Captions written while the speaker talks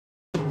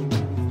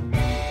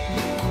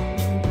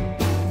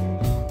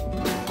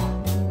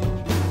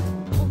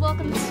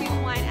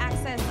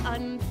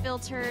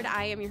Unfiltered.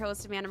 I am your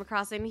host, Amanda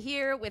McCrossin,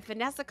 here with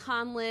Vanessa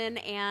Conlin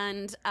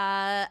and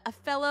a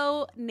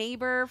fellow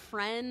neighbor,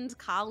 friend,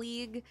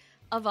 colleague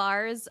of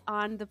ours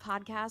on the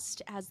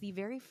podcast as the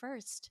very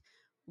first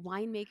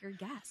winemaker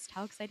guest.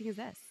 How exciting is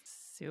this?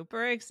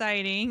 Super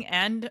exciting,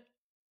 and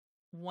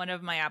one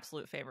of my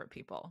absolute favorite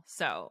people.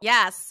 So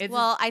yes,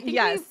 well, I think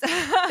yes.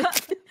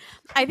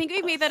 I think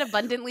we've made that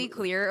abundantly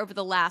clear over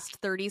the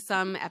last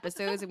 30-some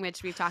episodes in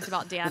which we've talked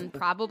about Dan,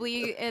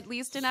 probably at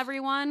least in every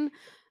one.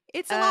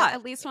 It's a lot.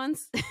 At least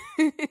once.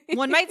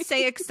 One might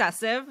say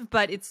excessive,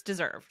 but it's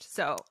deserved.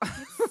 So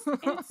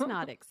it's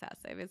not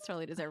excessive. It's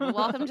totally deserved. Well,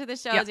 welcome to the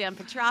show, Dan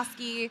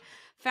Petroski,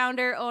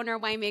 founder, owner,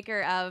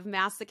 winemaker of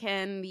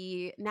Massican,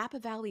 the Napa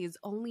Valley's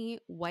only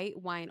white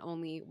wine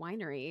only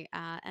winery,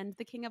 and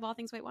the king of all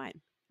things white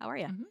wine. How are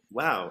you? Mm-hmm.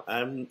 Wow,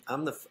 I'm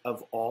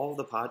of all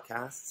the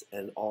podcasts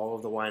and all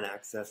of the wine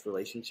access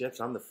relationships,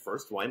 I'm the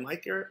first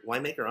winemaker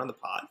on the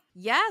pod.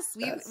 Yes,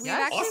 we've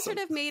actually sort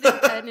of made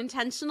an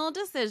intentional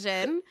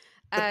decision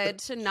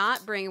to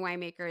not bring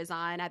winemakers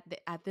on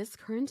at this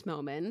current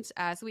moment,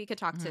 so we could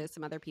talk to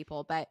some other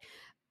people. But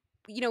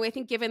I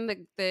think given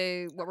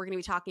the what we're going to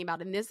be talking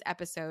about in this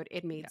episode,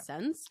 it made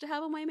sense to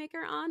have a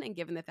winemaker on, and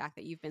given the fact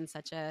that you've been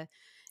such an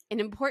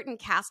important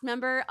cast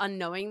member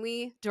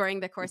unknowingly during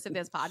the course of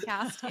this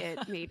podcast,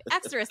 it made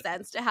extra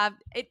sense to have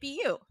it be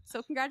you.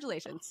 So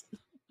congratulations.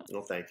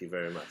 Well, thank you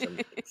very much. I'm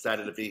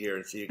excited to be here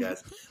and see you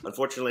guys.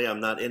 Unfortunately, I'm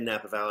not in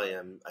Napa Valley.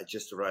 I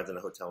just arrived in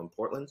a hotel in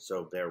Portland,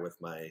 so bear with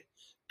my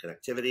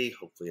connectivity.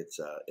 Hopefully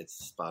it's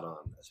spot on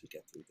as we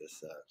get through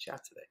this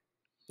chat today.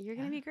 You're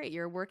going to be great.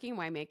 You're a working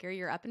winemaker.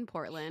 You're up in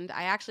Portland.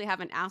 I actually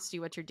haven't asked you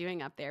what you're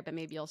doing up there, but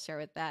maybe you'll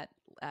share that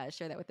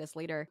with us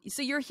later.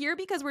 So you're here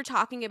because we're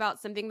talking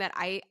about something that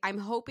I'm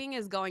hoping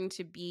is going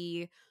to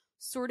be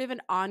sort of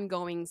an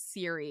ongoing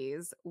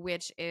series,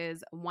 which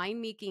is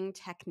winemaking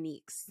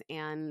techniques.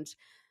 And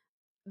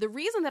the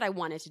reason that I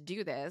wanted to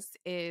do this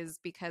is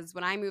because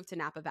when I moved to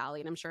Napa Valley,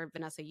 and I'm sure,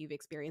 Vanessa, you've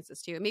experienced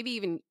this too, maybe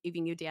even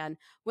you, Dan,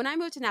 when I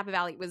moved to Napa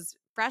Valley, it was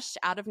fresh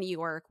out of New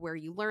York, where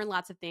you learn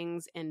lots of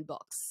things in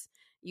books.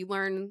 You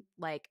learn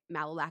like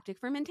malolactic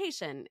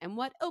fermentation and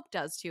what oak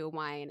does to a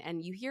wine,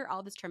 and you hear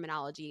all this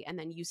terminology, and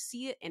then you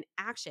see it in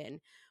action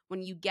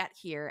when you get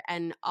here,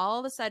 and all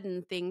of a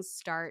sudden things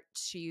start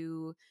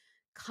to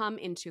come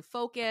into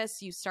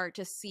focus. You start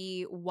to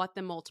see what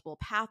the multiple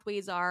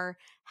pathways are,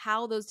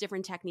 how those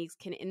different techniques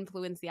can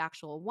influence the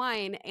actual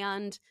wine,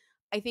 and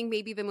I think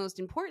maybe the most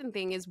important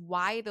thing is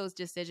why those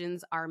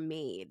decisions are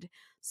made.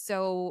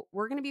 So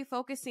we're going to be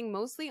focusing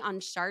mostly on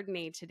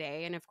Chardonnay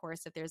today. And of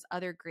course, if there's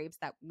other grapes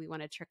that we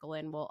want to trickle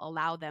in, we'll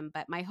allow them.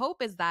 But my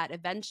hope is that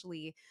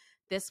eventually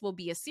this will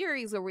be a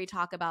series where we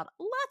talk about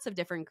lots of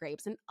different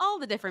grapes and all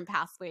the different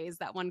pathways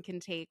that one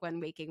can take when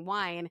making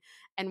wine,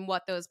 and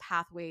what those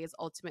pathways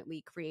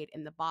ultimately create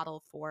in the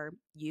bottle for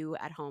you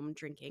at home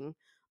drinking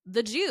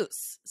the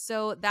juice.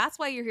 So that's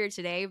why you're here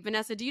today.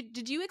 Vanessa,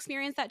 did you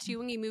experience that too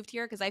when you moved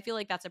here? Because I feel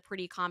like that's a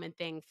pretty common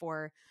thing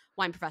for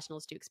wine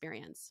professionals to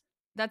experience.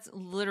 That's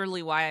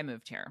literally why I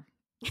moved here.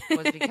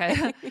 Was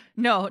because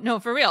no,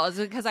 for real. It's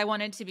because I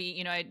wanted to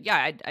be,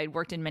 I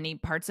worked in many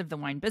parts of the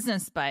wine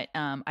business, but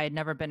I had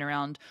never been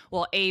around,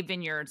 A,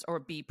 vineyards, or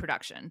B,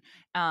 production.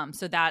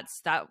 So that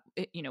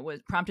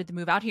was prompted to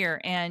move out here.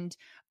 And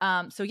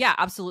so yeah,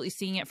 absolutely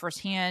seeing it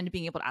firsthand,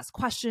 being able to ask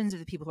questions of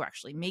the people who are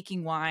actually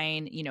making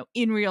wine,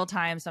 in real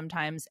time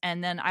sometimes.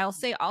 And then I'll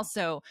say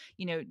also,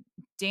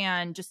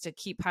 Dan, just to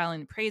keep piling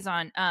the praise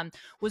on,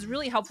 was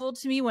really helpful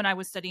to me when I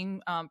was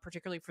studying,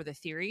 particularly for the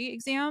theory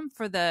exam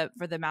for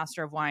the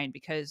Master of Wine,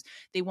 because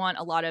they want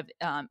a lot of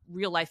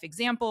real life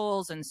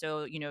examples. And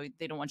so,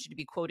 they don't want you to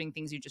be quoting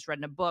things you just read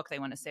in a book. They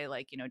want to say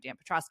like, Dan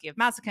Petroski of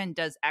Massican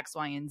does X,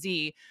 Y, and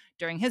Z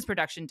during his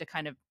production to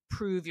kind of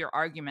prove your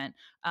argument.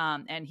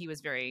 And he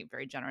was very,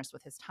 very generous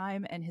with his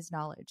time and his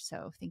knowledge.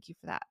 So thank you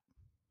for that.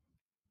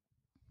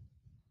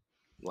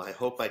 Well, I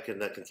hope I can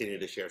continue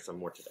to share some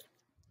more today.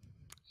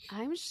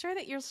 I'm sure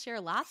that you'll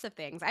share lots of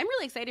things. I'm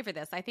really excited for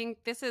this. I think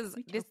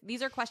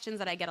these are questions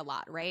that I get a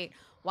lot, right?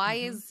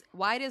 Why does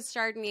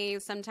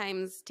Chardonnay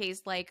sometimes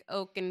taste like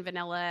oak and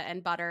vanilla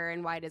and butter,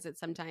 and why does it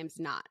sometimes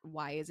not?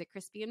 Why is it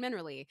crispy and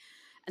minerally?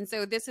 And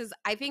so this is,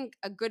 I think,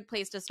 a good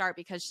place to start,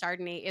 because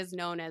Chardonnay is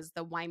known as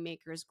the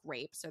winemaker's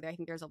grape. So I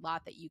think there's a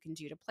lot that you can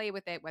do to play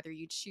with it. Whether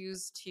you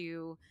choose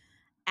to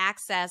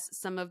access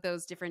some of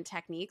those different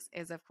techniques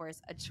is, of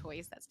course, a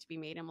choice that's to be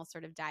made, and we'll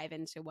sort of dive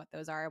into what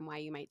those are and why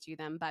you might do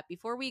them. But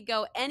before we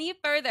go any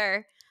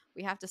further,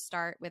 we have to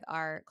start with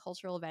our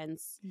cultural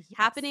events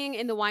happening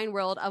in the wine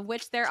world, of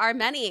which there are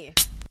many.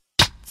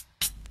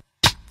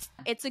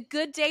 It's a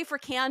good day for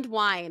canned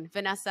wine,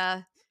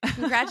 Vanessa.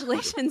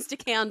 Congratulations to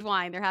canned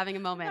wine. They're having a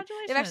moment.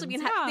 They've actually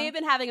they've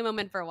been having a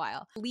moment for a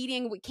while.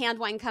 Leading canned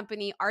wine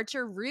company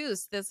Archer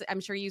Roos. This,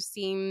 I'm sure you've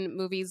seen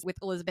movies with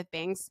Elizabeth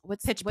Banks.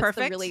 What's Pitch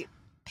Perfect?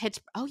 Pitch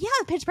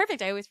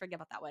Perfect. I always forget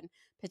about that one.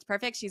 Pitch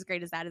Perfect. She's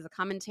great as that as a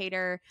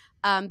commentator.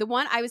 The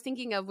one I was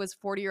thinking of was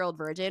 40-Year-Old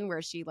Virgin,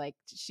 where she's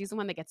the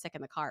one that gets sick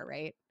in the car,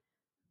 right?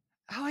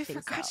 Oh, I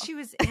forgot she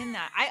was in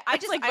that. I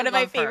just like one of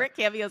my favorite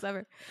cameos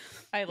ever.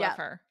 I love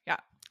her. Yeah.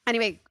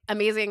 Anyway,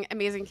 amazing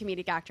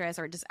comedic actress,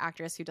 or just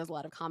actress who does a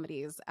lot of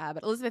comedies.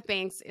 But Elizabeth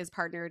Banks is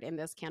partnered in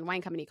this canned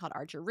wine company called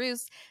Archer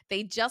Roos.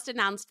 They just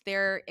announced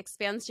their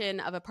expansion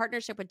of a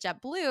partnership with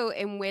JetBlue,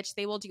 in which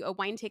they will do a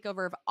wine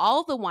takeover of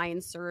all the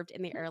wines served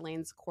in the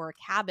airline's core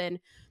cabin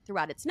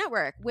throughout its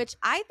network, which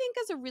I think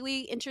is a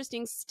really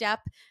interesting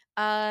step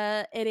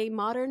in a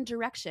modern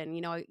direction.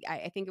 You know,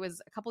 I think it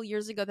was a couple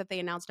years ago that they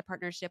announced a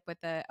partnership with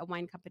a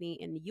wine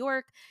company in New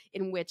York,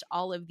 in which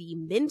all of the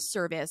mint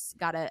service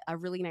got a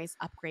really nice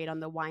upgrade on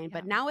the wine.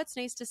 But now it's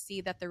nice to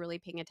see that they're really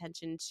paying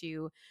attention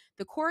to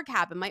the core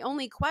cabin. My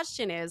only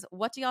question is,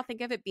 what do y'all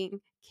think of it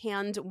being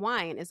canned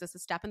wine? Is this a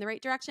step in the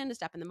right direction, a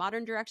step in the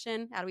modern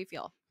direction? How do we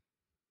feel?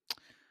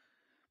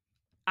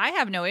 I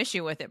have no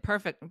issue with it.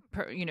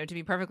 To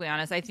be perfectly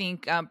honest, I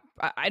think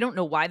I don't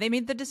know why they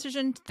made the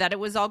decision that it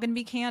was all going to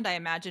be canned. I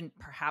imagine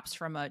perhaps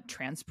from a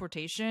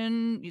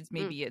transportation,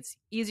 maybe it's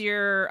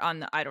easier on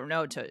the, I don't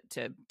know,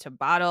 to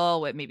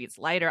bottle. Maybe it's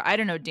lighter. I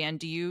don't know. Dan,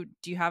 do you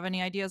have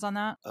any ideas on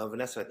that?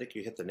 Vanessa, I think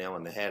you hit the nail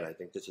on the head. I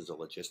think this is a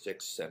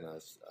logistics and a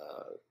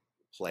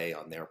play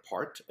on their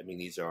part. I mean,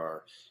 these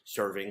are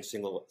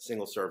single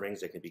servings.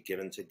 They can be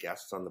given to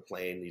guests on the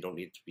plane. You don't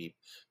need to be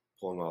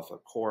pulling off a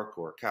cork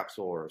or a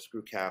capsule or a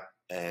screw cap,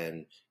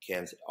 and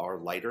cans are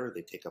lighter.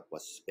 They take up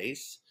less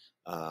space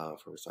for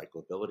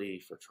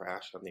recyclability, for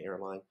trash on the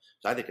airline.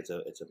 So I think it's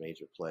a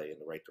major play in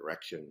the right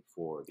direction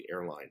for the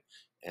airline.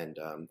 And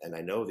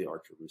I know the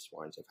Archer Roos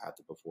wines, I've had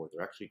them before.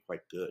 They're actually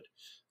quite good.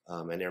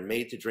 And they're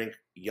made to drink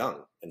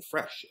young and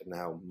fresh, and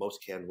how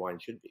most canned wine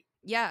should be.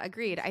 Yeah,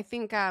 agreed. I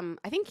think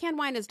canned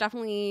wine is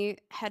definitely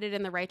headed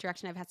in the right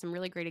direction. I've had some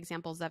really great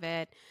examples of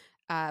it.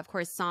 Of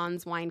course,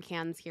 Sans wine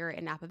cans here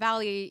in Napa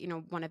Valley, you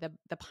know, one of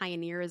the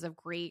pioneers of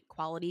great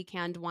quality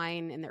canned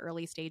wine in the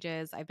early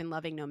stages. I've been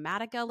loving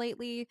Nomatica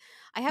lately.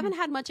 I haven't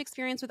had much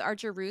experience with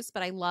Archer Roos,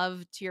 but I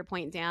love, to your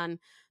point, Dan,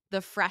 the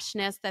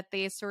freshness that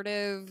they sort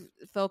of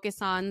focus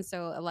on.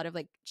 So a lot of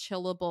like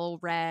chillable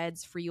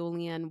reds,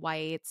 Friulian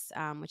whites,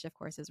 which of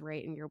course is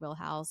right in your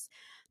wheelhouse.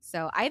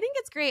 So I think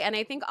it's great. And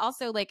I think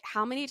also, like,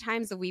 how many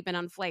times have we been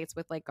on flights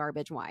with like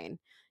garbage wine?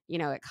 You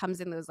know, it comes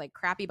in those like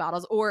crappy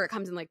bottles, or it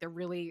comes in like the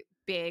really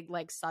big,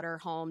 like Sutter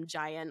Home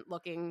giant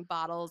looking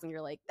bottles. And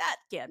you're like, that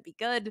can't be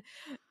good.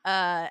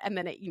 And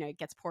then it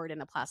gets poured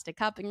in a plastic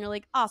cup and you're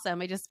like,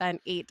 awesome. I just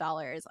spent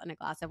 $8 on a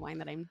glass of wine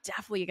that I'm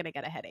definitely going to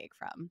get a headache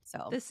from.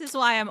 So this is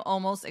why I'm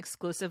almost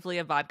exclusively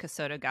a vodka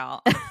soda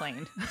gal on the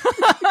plane.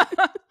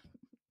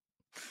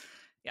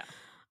 Yeah.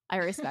 I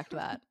respect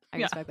that.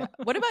 Respect that.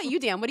 What about you,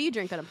 Dan? What do you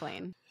drink on a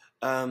plane?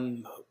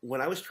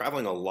 When I was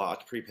traveling a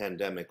lot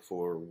pre-pandemic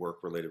for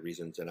work-related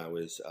reasons, and I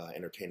was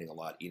entertaining a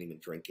lot, eating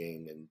and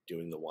drinking and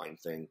doing the wine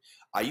thing,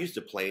 I used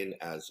the plane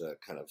as a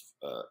kind of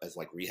as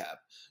like rehab.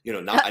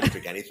 You know, I didn't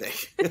drink anything.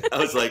 I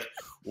was like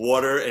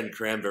water and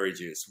cranberry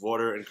juice.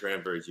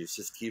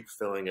 Just keep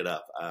filling it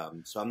up.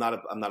 So I'm not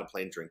a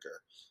plane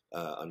drinker,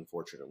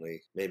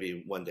 unfortunately.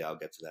 Maybe one day I'll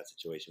get to that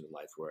situation in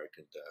life where I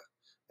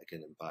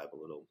can imbibe a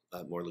little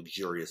more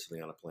luxuriously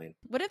on a plane.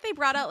 What if they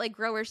brought out like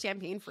grower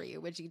champagne for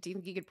you? Do you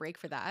think you could break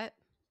for that?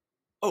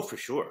 Oh, for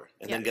sure.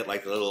 And then get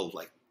like the little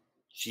like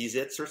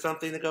Cheez-Its or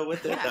something to go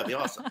with it. Yeah. That'd be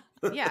awesome.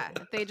 Yeah.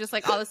 They just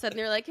like all of a sudden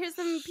they're like, here's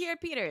some Pierre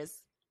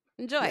Peters.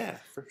 Enjoy.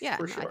 Yeah,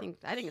 for sure.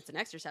 I think it's an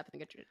extra step in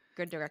the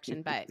good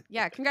direction. But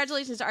yeah,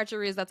 congratulations to Archer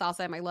Roos. That's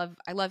awesome. I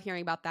love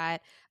hearing about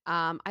that.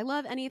 I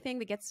love anything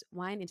that gets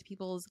wine into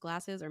people's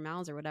glasses or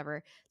mouths or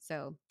whatever.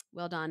 So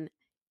well done,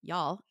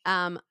 y'all.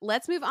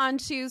 Let's move on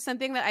to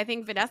something that I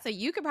think, Vanessa,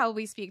 you could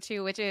probably speak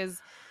to, which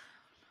is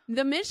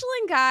the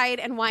Michelin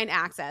Guide and wine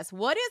access.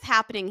 What is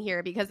happening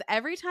here? Because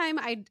every time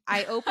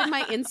I open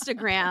my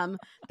Instagram,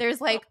 there's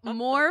like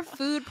more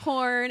food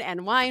porn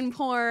and wine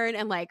porn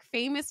and like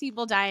famous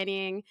people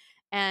dining.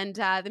 And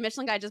the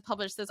Michelin Guide just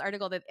published this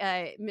article that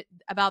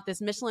about this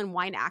Michelin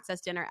wine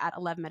access dinner at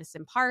 11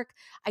 Medicine Park.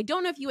 I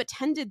don't know if you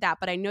attended that,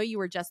 but I know you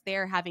were just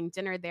there having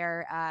dinner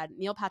there.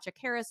 Neil Patrick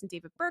Harris and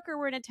David Berker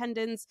were in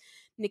attendance.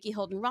 Nikki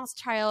Hilton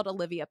Rothschild,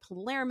 Olivia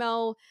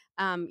Palermo.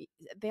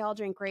 They all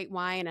drank great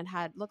wine and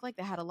looked like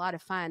they had a lot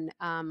of fun.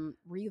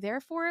 Were you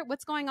there for it?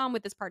 What's going on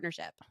with this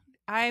partnership?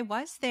 I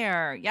was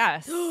there.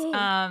 Yes.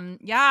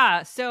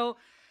 Yeah. So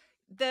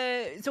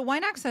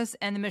Wine Access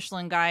and the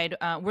Michelin Guide,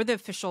 we're the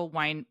official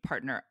wine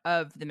partner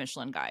of the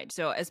Michelin Guide.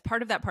 So as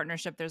part of that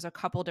partnership, there's a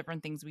couple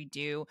different things we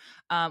do.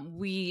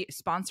 We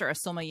sponsor a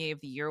Sommelier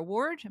of the Year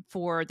award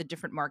for the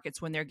different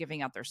markets when they're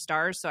giving out their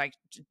stars. So I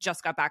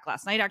just got back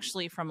last night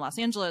actually from Los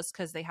Angeles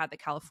because they had the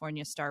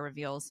California star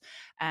reveals,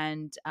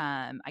 and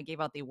I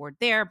gave out the award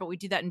there. But we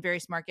do that in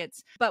various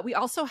markets. But we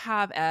also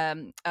have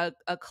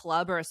a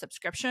club or a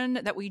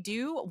subscription that we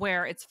do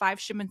where it's 5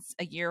 shipments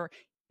a year,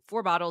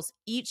 4 bottles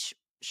each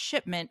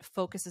shipment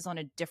focuses on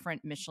a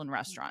different Michelin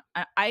restaurant.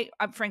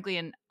 I'm frankly,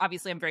 and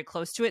obviously I'm very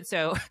close to it.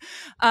 So,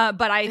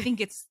 but I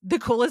think it's the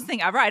coolest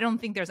thing ever. I don't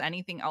think there's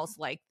anything else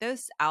like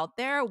this out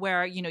there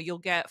where, you'll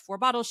get 4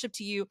 bottles shipped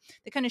to you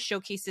that kind of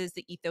showcases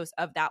the ethos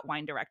of that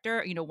wine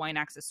director. Wine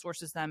Access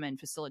sources them and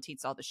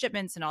facilitates all the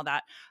shipments and all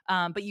that.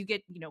 But you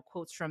get,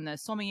 quotes from the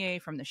sommelier,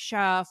 from the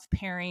chef,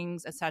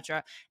 pairings,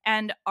 etc.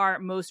 And our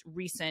most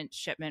recent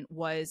shipment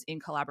was in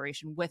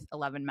collaboration with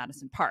 11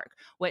 Madison Park,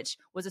 which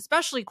was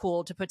especially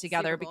cool to put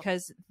together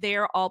because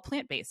they're all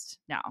plant-based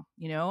now,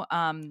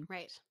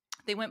 Right.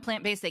 They went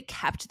plant-based. They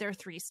kept their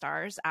 3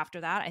 stars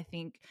after that. I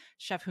think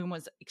Chef Hoom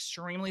was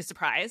extremely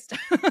surprised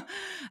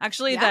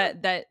actually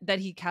that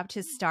he kept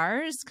his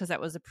stars, because that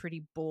was a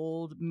pretty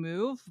bold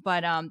move.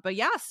 But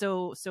yeah,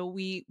 so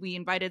we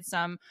invited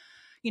some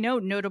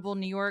notable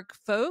New York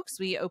folks.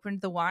 We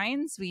opened the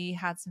wines, we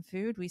had some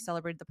food, we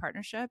celebrated the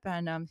partnership,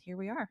 and here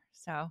we are.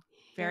 So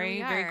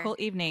very cool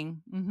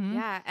evening. Mm-hmm.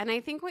 Yeah. And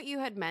I think what you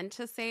had meant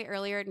to say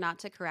earlier, not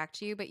to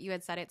correct you, but you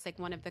had said it's like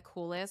one of the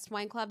coolest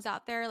wine clubs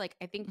out there. Like,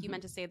 I think you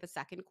meant to say the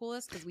second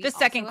coolest, because we the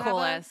second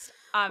coolest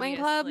wine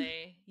club.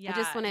 Yeah, I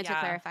just wanted to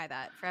clarify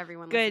that for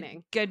everyone good,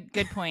 listening.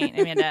 Good point,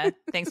 Amanda.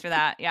 Thanks for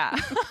that. Yeah.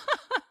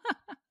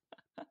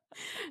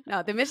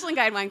 No, the Michelin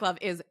Guide Wine Club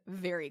is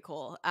very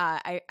cool.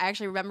 I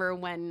actually remember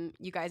when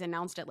you guys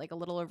announced it like a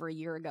little over a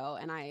year ago,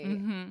 and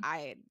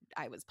I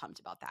was pumped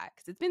about that,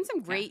 because it's been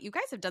some great. You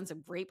guys have done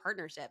some great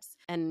partnerships,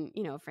 and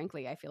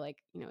frankly, I feel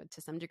like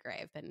to some degree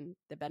I've been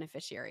the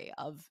beneficiary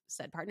of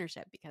said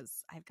partnership,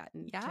 because I've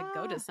gotten to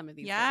go to some of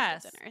these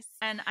dinners.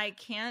 And I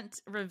can't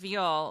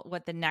reveal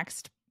what the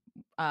next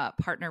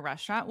partner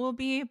restaurant will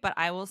be, but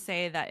I will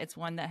say that it's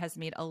one that has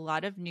made a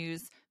lot of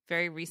news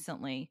very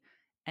recently,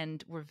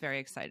 and we're very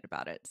excited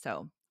about it.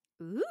 So,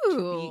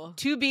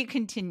 to be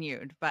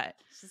continued, but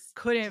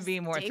couldn't be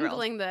more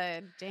dangling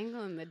thrilled.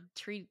 Dangling the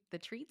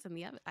treats in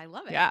the oven. I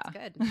love it. Yeah, it's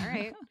good. All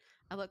right.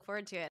 I look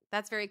forward to it.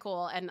 That's very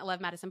cool. And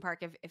 11 Madison Park,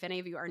 if any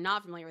of you are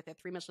not familiar with a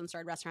 3 Michelin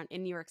starred restaurant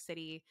in New York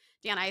City,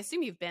 Dan, I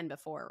assume you've been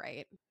before,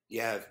 right?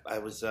 Yeah, I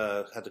was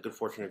had the good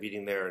fortune of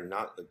eating there,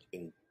 not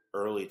in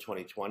early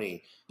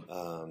 2020,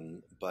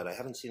 but I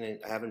haven't seen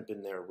it. I haven't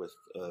been there with.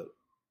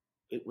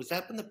 It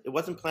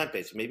wasn't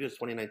plant-based. Maybe it was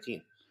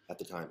 2019 at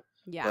the time.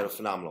 Yeah. But a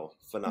phenomenal.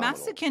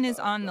 Massican is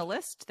on the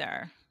list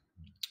there.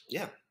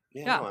 Yeah.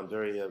 No, I'm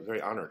very,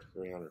 very honored.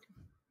 Very honored.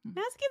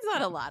 Massican's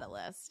on a lot of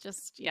lists.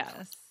 Just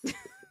yes.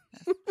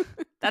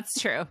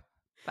 That's true.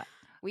 But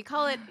we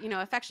call it,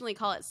 affectionately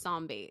call it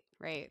sombait,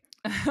 right?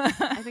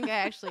 I think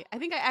I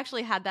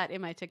actually had that in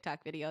my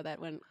TikTok video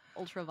that went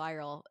ultra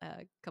viral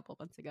a couple of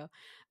months ago.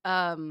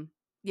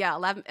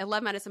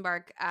 11 Madison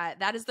Park.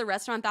 That is the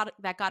restaurant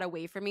that got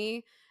away from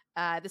me.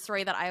 The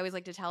story that I always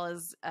like to tell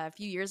is a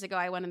few years ago,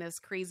 I went on this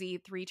crazy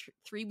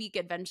three-week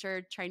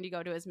adventure trying to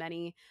go to as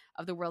many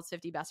of the world's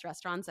 50 best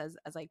restaurants as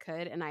I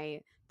could. And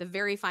the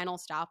very final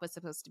stop was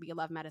supposed to be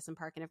 11 Madison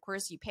Park. And of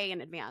course, you pay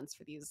in advance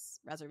for these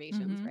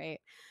reservations, right?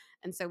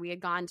 And so we had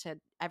gone to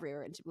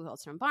everywhere, into Blue Hill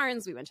Stone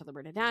Barns. We went to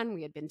Libertad Den.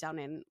 We had been down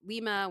in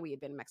Lima. We had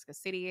been in Mexico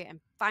City.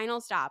 And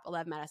final stop,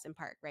 11 Madison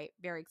Park, right?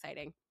 Very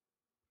exciting.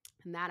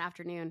 And that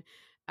afternoon,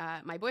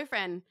 my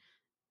boyfriend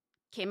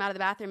came out of the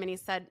bathroom and he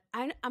said,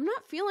 I'm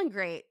not feeling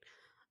great.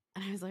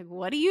 And I was like,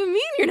 what do you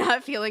mean you're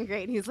not feeling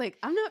great? And he's like,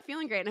 I'm not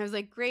feeling great. And I was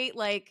like, great,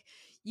 like,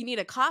 you need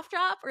a cough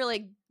drop, or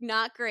like,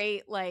 not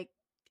great, like,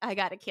 I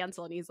got to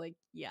cancel. And he's like,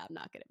 yeah, I'm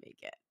not going to make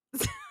it.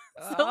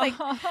 So like,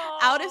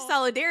 out of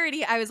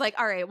solidarity, I was like,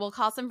 all right, we'll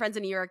call some friends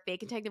in New York. They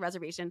can take the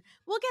reservation.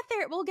 We'll get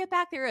there. We'll get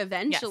back there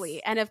eventually.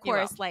 Yes, and of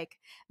course, like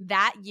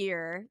that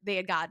year they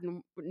had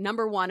gotten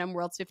 #1 on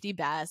World's 50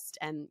 Best.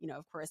 And,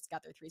 of course,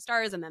 got their 3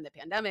 stars, and then the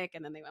pandemic,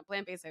 and then they went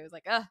plant-based. I was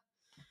like,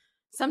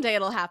 someday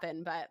it'll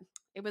happen. But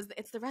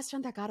it's the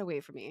restaurant that got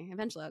away from me.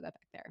 Eventually I'll go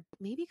back there.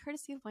 Maybe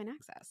courtesy of Wine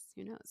Access.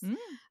 Who knows?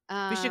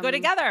 We should go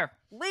together.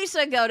 We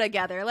should go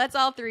together. Let's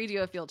all 3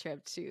 do a field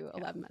trip to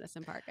 11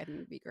 Madison Park. I think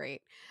it'd be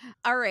great.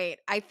 All right.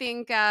 I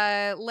think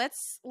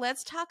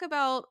let's talk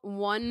about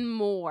one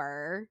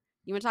more.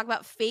 You want to talk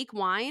about fake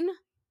wine?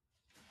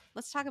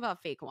 Let's talk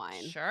about fake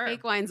wine. Sure.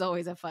 Fake wine's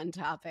always a fun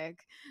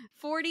topic.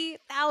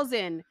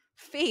 40,000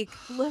 fake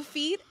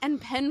Lafite and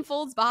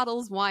Penfolds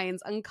bottles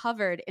wines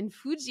uncovered in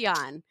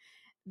Fujian,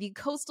 the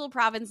coastal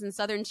province in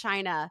southern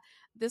China.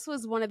 This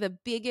was one of the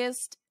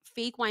biggest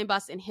fake wine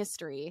busts in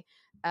history.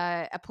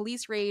 A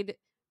police raid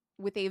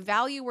with a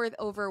value worth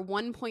over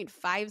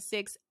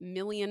 $1.56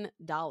 million.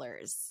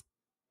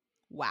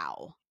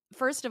 Wow.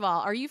 First of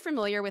all, are you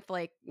familiar with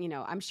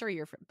I'm sure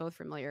you're both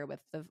familiar with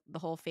the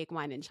whole fake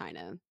wine in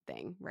China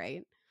thing,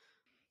 right?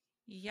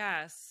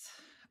 Yes.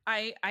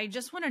 I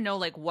just want to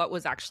know what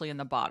was actually in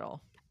the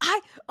bottle.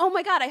 Oh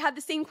my God, I had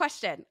the same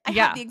question. I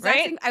had the exact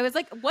same. I was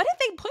like, what did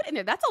they put in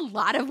there? That's a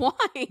lot of wine.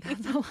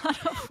 That's a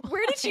lot of wine.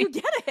 Where did you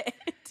get it?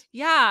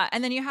 Yeah.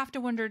 And then you have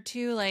to wonder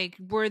too,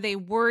 were they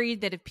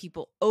worried that if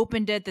people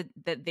opened it,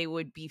 that they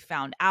would be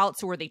found out?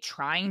 So were they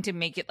trying to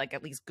make it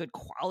at least good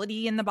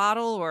quality in the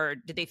bottle? Or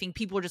did they think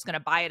people were just going to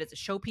buy it as a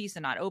showpiece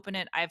and not open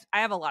it? I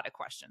have a lot of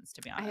questions,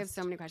 to be honest. I have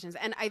so many questions.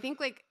 And I think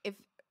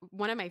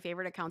one of my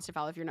favorite accounts to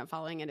follow, if you're not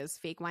following it, is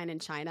Fake Wine in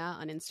China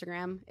on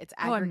Instagram. It's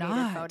Oh, I'm aggregated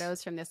not.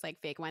 photos from this like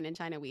Fake Wine in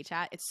China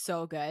WeChat. It's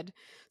so good.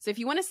 So if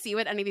you want to see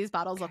what any of these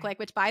bottles look Okay. like,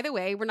 which by the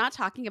way, we're not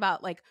talking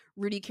about like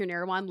Rudy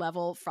Kurniawan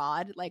level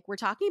fraud. Like we're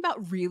talking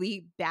about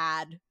really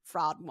bad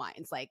fraud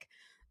wines. Like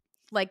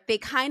they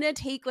kind of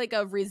take like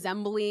a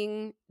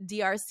resembling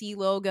DRC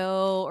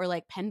logo or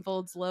like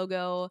Penfolds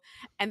logo,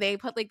 and they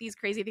put like these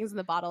crazy things in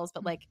the bottles,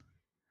 but like,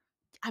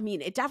 I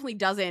mean, it definitely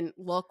doesn't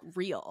look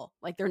real.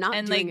 Like they're not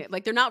And, doing like, it.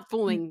 Like they're not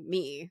fooling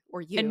me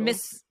or you. And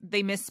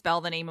they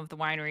misspell the name of the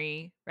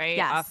winery, right?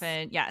 Yes.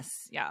 Often.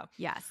 Yes. Yeah.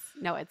 Yes.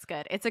 No, it's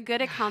good. It's a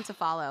good account to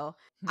follow.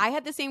 I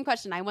had the same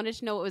question. I wanted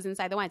to know what was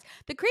inside the wines.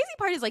 The crazy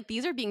part is like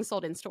these are being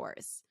sold in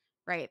stores,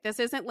 right? This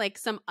isn't like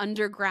some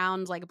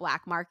underground like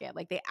black market.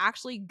 Like they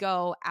actually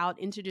go out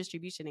into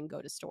distribution and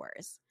go to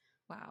stores.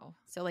 Wow.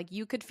 So like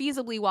you could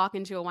feasibly walk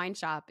into a wine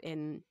shop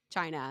in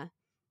China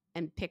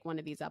and pick one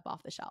of these up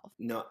off the shelf.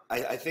 No,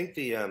 I think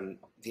the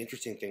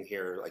interesting thing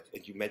here,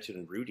 like you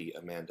mentioned Rudy,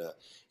 Amanda,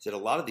 is that a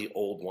lot of the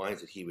old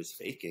wines that he was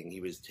faking,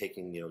 he was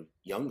taking,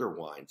 younger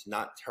wines,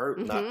 not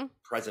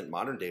present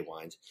modern day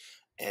wines.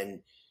 And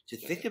to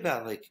think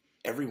about like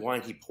every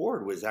wine he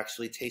poured was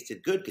actually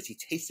tasted good because he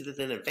tasted it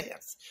in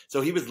advance.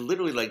 So he was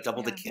literally like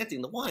double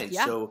decanting the wine.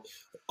 Yeah. So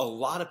a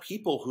lot of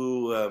people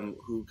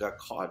who got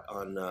caught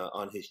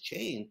on his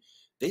chain,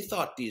 they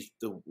thought the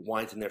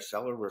wines in their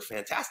cellar were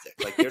fantastic.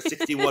 Like their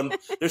 61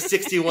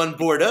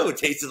 Bordeaux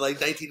tasted like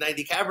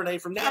 1990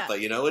 Cabernet from Napa.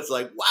 It's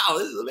like, wow,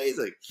 this is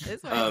amazing.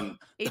 This one,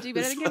 AG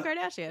better than Kim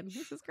Kardashian.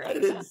 This is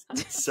great.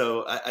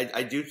 So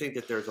I do think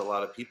that there's a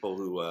lot of people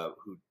who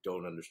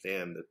don't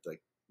understand that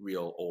like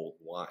real old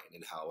wine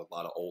and how a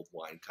lot of old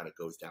wine kind of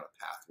goes down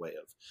a pathway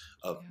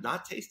of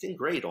not tasting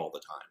great all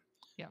the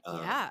time.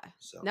 Yeah.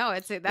 So no,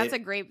 that's a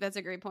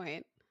great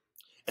point.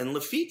 And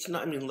Laffite's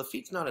not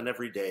an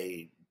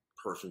everyday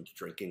person to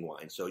drinking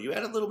wine. So you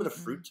add a little bit of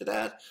fruit to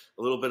that,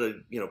 a little bit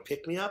of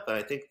pick me up. And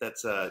I think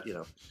that's I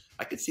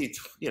could see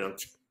 $1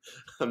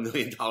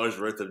 million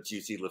worth of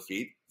juicy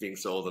Lafitte being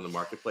sold in the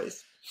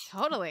marketplace.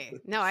 Totally.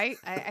 No, I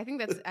think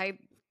that's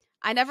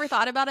I never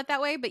thought about it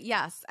that way, but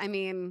yes, I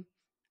mean,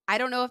 I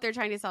don't know if they're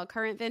trying to sell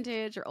current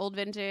vintage or old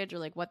vintage or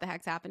like what the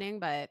heck's happening,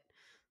 but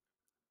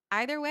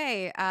either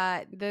way,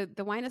 the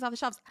wine is off the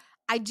shelves.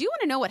 I do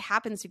want to know what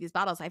happens to these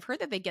bottles. I've heard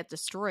that they get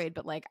destroyed,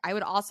 but like I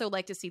would also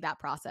like to see that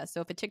process. So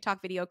if a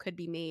TikTok video could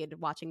be made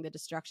watching the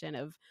destruction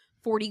of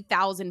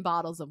 40,000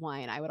 bottles of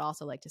wine, I would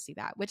also like to see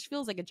that, which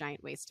feels like a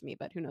giant waste to me,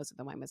 but who knows if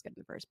the wine was good in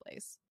the first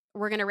place.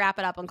 We're going to wrap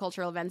it up on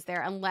cultural events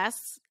there,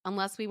 unless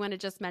we want to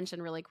just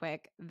mention really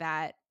quick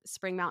that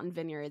Spring Mountain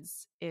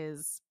Vineyards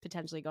is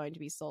potentially going to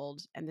be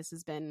sold. And this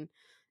has been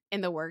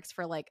in the works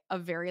for like a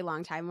very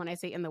long time. When I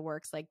say in the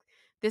works, like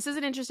this is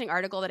an interesting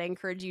article that I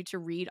encourage you to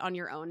read on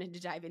your own and to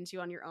dive into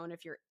on your own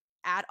if you're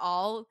at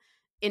all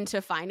into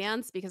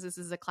finance, because this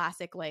is a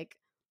classic like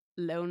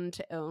loan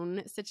to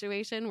own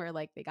situation where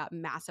like they got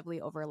massively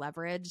over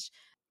leveraged.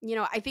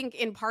 I think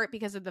in part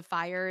because of the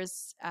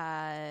fires,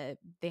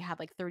 they had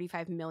like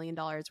 $35 million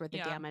worth of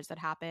damage that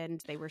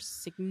happened. They were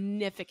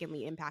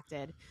significantly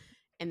impacted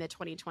in the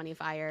 2020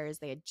 fires.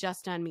 They had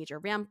just done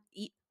major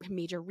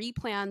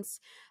replants.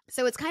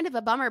 So it's kind of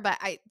a bummer, but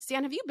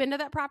Stan, have you been to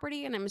that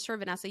property? And I'm sure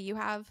Vanessa, you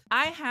have.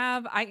 I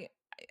have.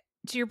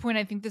 To your point,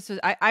 I think this was,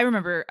 I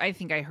remember, I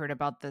think I heard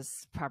about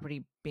this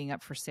property being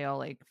up for sale,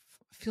 like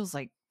feels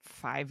like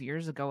 5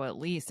 years ago, at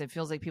least. It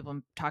feels like people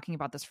have been talking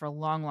about this for a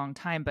long, long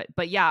time.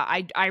 But yeah,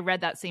 I read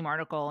that same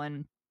article,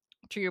 and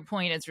to your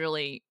point,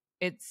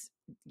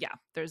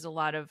 there's a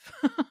lot of,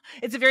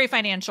 it's a very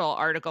financial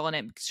article, and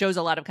it shows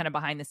a lot of kind of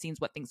behind the scenes,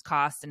 what things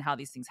cost and how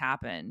these things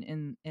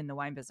happen in the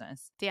wine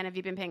business. Dan, have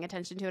you been paying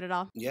attention to it at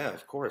all? Yeah,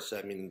 of course.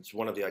 I mean, it's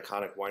one of the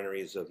iconic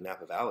wineries of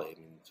Napa Valley.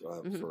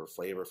 I mean, for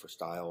flavor, for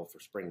style, for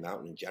Spring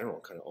Mountain in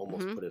general, kind of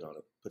almost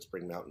put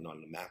Spring Mountain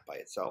on the map by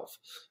itself,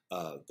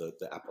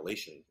 the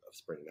appellation of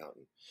Spring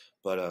Mountain.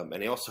 But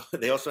and they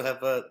also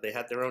have they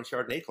had their own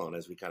Chardonnay clone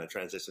as we kind of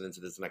transition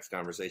into this next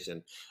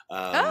conversation.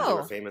 They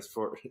were famous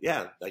for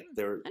like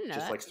they're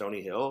just like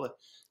Stony Hill.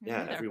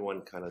 Yeah,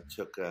 everyone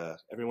took the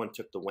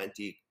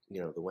Wente,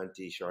 the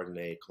Wente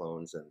Chardonnay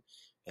clones,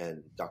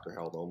 and Dr.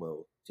 Harold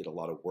Omo did a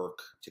lot of work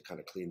to kind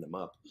of clean them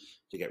up,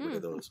 to get rid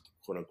of those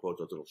quote unquote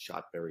those little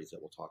shot berries that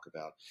we'll talk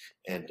about,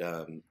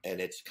 and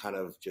it's kind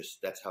of just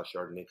that's how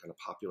Chardonnay kind of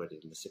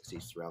populated in the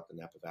 60s throughout the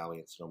Napa Valley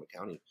and Sonoma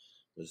County,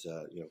 was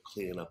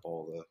cleaning up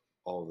all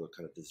the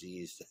kind of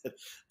disease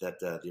that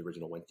the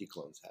original Wente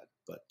clones had.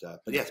 But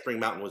yeah, Spring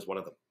Mountain was one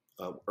of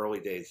the early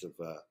days of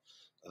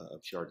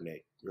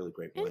Chardonnay. Really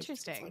great wines.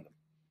 Interesting.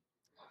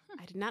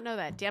 I did not know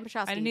that. Dan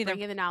Petroski, I didn't either.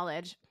 bringing the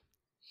knowledge.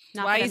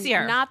 Why he's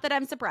here. Not that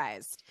I'm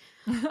surprised.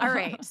 All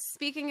right.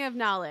 Speaking of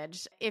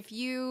knowledge, if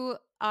you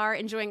are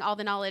enjoying all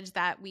the knowledge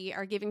that we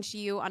are giving to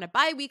you on a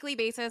bi-weekly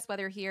basis,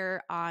 whether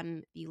here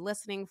on the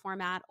listening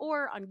format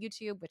or on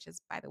YouTube, which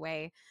is, by the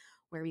way,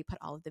 where we put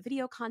all of the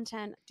video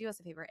content, do us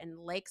a favor and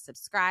like,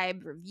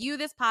 subscribe, review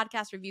this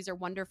podcast. Reviews are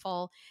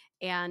wonderful,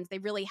 and they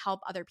really help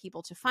other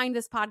people to find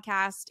this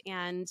podcast.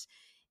 And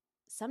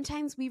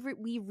sometimes we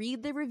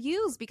read the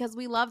reviews because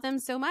we love them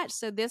so much.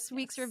 So this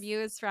week's review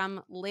is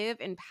from Live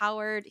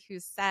Empowered, who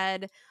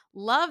said,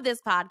 "Love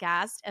this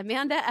podcast.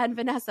 Amanda and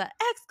Vanessa,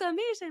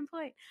 exclamation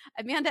point.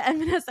 Amanda and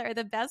Vanessa are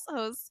the best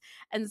hosts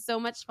and so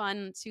much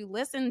fun to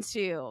listen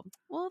to."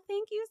 Well,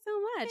 thank you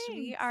so much. Thanks.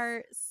 We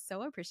are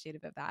so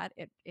appreciative of that.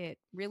 It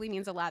really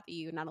means a lot that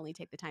you not only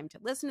take the time to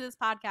listen to this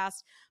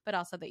podcast, but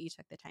also that you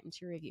took the time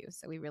to review.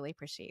 So we really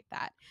appreciate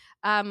that.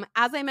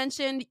 As I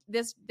mentioned,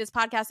 this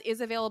podcast is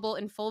available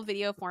in full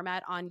video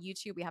format on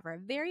YouTube. We have our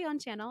very own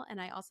channel,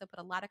 and I also put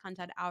a lot of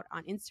content out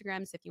on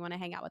Instagram. So if you want to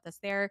hang out with us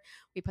there,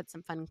 we put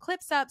some fun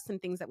clips up, some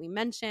things that we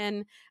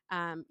mention.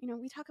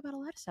 We talk about a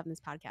lot of stuff in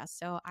this podcast.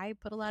 So I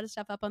put a lot of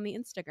stuff up on the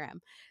Instagram.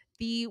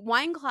 The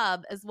Wine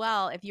Club as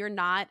well, if you're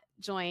not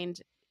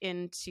joined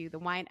into the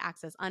Wine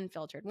Access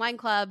Unfiltered Wine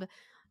Club,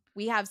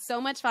 we have so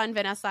much fun,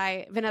 Vanessa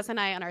and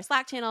I, on our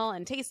Slack channel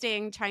and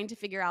tasting, trying to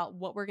figure out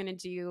what we're going to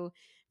do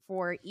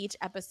for each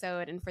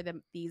episode and for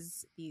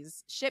these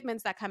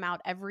shipments that come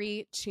out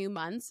every 2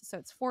 months. So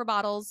it's 4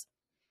 bottles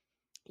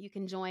you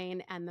can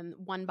join, and then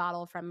 1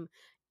 bottle from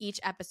each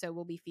episode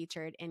will be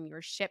featured in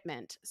your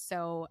shipment.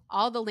 So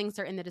all the links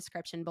are in the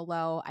description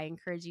below. I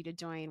encourage you to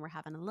join. We're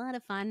having a lot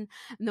of fun.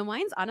 And the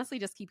wines honestly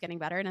just keep getting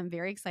better, and I'm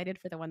very excited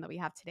for the one that we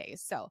have today.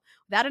 So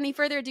without any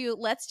further ado,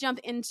 let's jump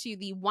into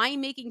the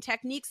winemaking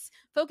techniques,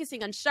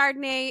 focusing on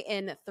Chardonnay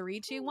in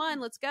 3, 2, 1.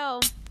 Let's go.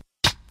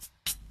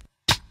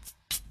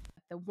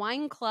 The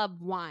Wine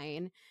Club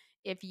wine,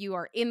 if you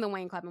are in the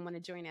Wine Club and want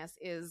to join us,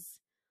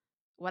 is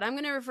what I'm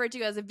going to refer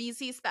to as a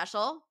VC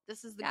special.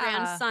 This is the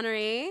Grande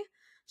Sonnerie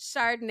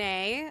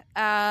Chardonnay.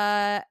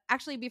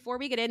 Actually, before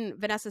we get in,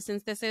 Vanessa,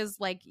 since this is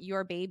like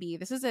your baby,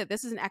 this is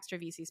an extra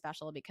VC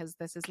special because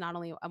this is not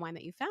only a wine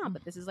that you found,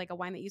 but this is like a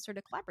wine that you sort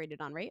of collaborated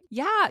on, right?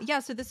 Yeah.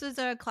 So this is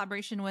a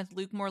collaboration with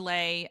Luc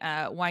Morlaix,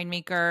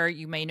 winemaker.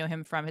 You may know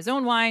him from his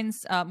own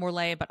wines,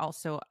 Morlaix, but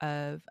also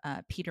of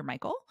Peter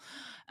Michael.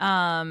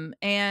 So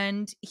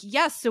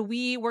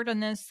we worked on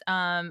this,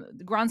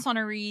 Grande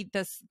Sonnerie.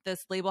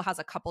 This label has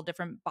a couple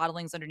different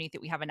bottlings underneath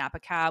it. We have a Napa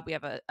cab, we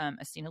have a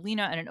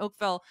Stenolina and an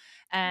Oakville.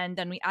 And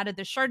then we added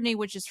the Chardonnay,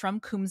 which is from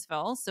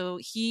Coombsville. So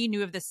he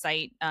knew of this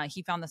site.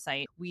 He found the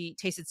site. We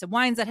tasted some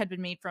wines that had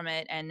been made from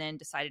it, and then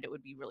decided it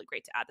would be really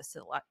great to add this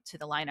to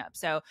the lineup.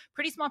 So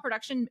pretty small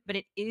production, but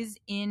it is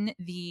in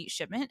the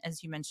shipment,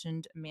 as you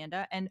mentioned,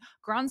 Amanda. And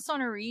Grande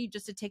Sonnerie,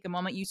 just to take a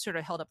moment, you sort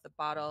of held up the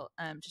bottle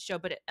to show,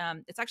 but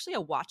it's actually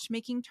a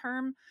watchmaking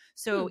term.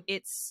 So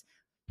it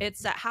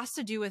has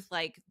to do with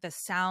like the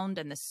sound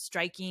and the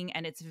striking,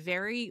 and it's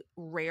very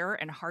rare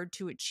and hard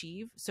to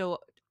achieve. So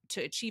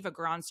to achieve a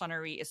Grande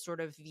Sonnerie is sort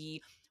of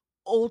the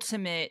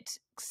ultimate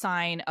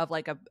sign of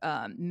like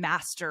a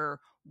master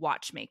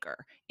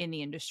watchmaker in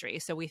the industry.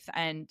 So we thought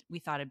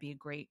it'd be a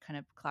great kind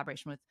of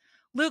collaboration with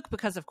Luc,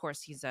 because of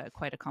course he's a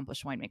quite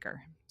accomplished winemaker.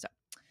 So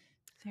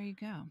there you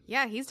go.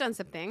 Yeah, he's done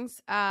some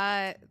things.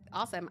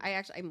 Awesome.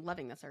 I'm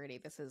loving this already.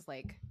 This is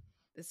like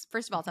this.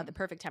 First of all, it's at the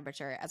perfect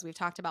temperature, as we've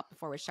talked about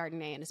before with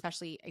Chardonnay, and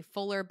especially a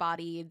fuller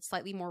bodied,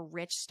 slightly more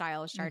rich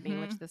style of Chardonnay,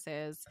 which this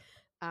is.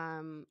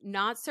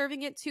 Not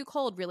serving it too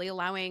cold, really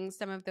allowing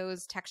some of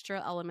those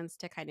textural elements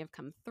to kind of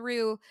come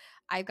through.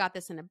 I've got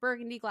this in a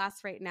Burgundy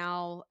glass right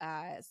now.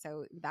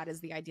 So that is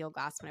the ideal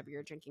glass whenever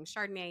you're drinking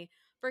Chardonnay,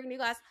 Burgundy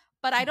glass.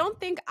 But I don't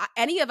think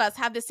any of us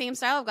have the same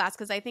style of glass,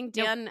 because I think,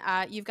 Dan,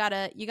 you got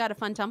a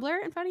fun tumbler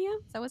in front of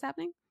you. Is that what's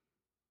happening?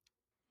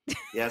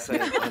 Yes,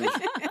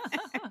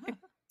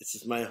 this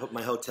is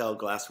my hotel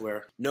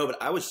glassware. No,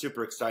 but I was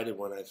super excited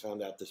when I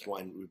found out this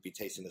wine, we'd be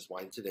tasting this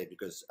wine today,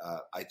 because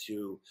I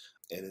too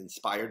am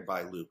inspired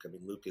by Luc. I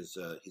mean, Luc is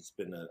he's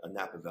been a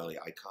Napa Valley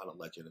icon, a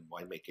legend in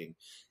winemaking,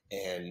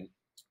 and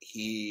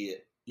he,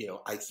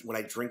 when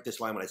I drink this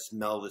wine, when I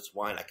smell this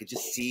wine, I could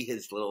just see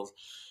his little,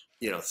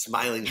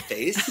 smiling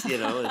face.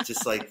 It's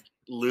just like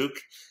Luc,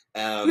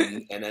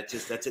 and that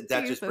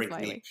just brings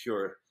me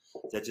pure.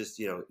 That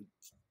just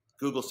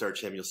Google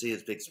search him, you'll see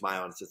his big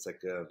smile, and it's just like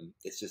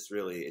it just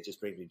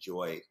brings me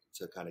joy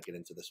to kind of get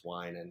into this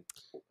wine, and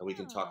we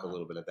can talk a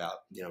little bit about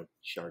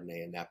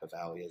Chardonnay and Napa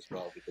Valley as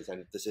well, because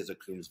this is a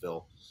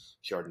Coombsville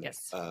Chardonnay,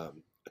 yes. A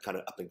kind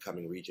of up and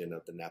coming region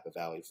of the Napa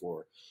Valley.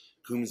 For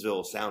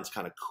Coombsville sounds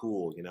kind of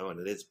cool, and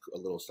it is a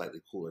little slightly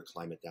cooler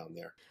climate down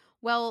there.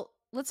 Well,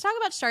 let's talk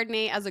about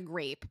Chardonnay as a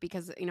grape,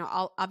 because,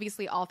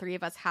 obviously all 3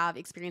 of us have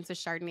experience with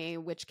Chardonnay,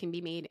 which can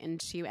be made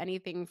into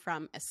anything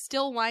from a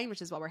still wine,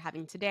 which is what we're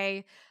having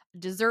today,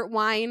 dessert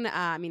wine.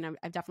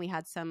 I've definitely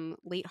had some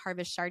late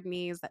harvest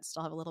Chardonnays that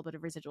still have a little bit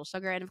of residual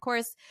sugar. And of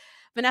course,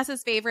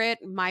 Vanessa's favorite,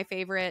 my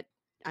favorite,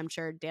 I'm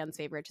sure Dan's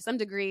favorite to some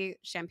degree,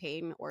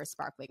 champagne or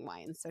sparkling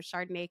wine. So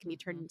Chardonnay can be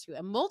turned into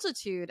a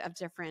multitude of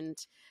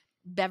different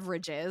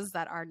beverages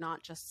that are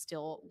not just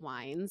still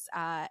wines.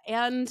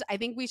 And I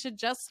think we should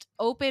just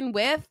open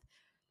with,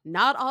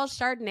 not all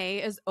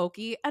Chardonnay is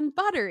oaky and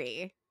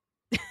buttery.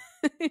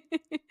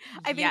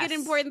 I think an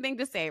important thing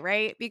to say,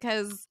 right?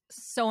 Because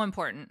so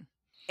important.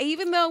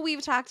 even though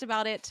we've talked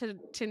about it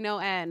to no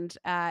end,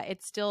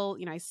 it's still,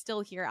 I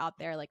still hear out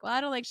there like, well,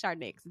 I don't like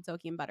Chardonnay because it's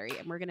oaky and buttery.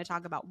 And we're going to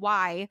talk about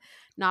why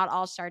not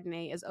all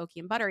Chardonnay is oaky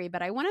and buttery.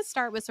 But I want to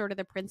start with sort of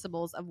the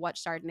principles of what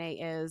Chardonnay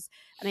is.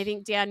 And I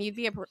think, Dan, you'd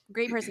be a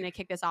great person to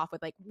kick this off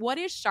with, like, what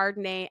is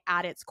Chardonnay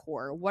at its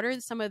core? What are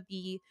some of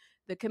the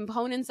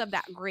components of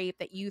that grape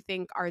that you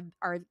think are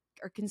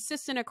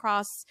consistent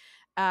across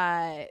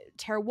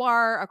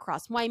terroir,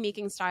 across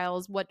winemaking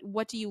styles?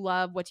 What do you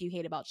love? What do you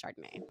hate about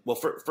Chardonnay? Well,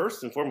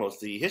 first and foremost,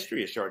 the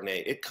history of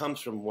Chardonnay, it comes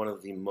from one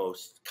of the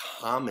most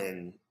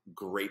common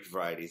grape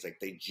varieties. Like,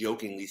 they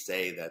jokingly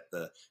say that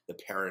the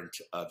parent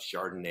of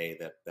Chardonnay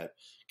that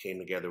came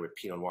together with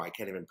Pinot Noir, I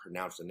can't even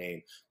pronounce the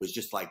name, was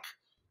just like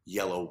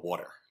yellow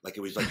water. Like,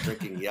 it was like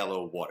drinking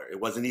yellow water. It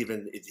wasn't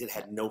even, it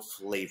had no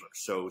flavor.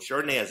 So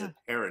Chardonnay as a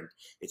parent,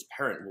 its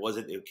parent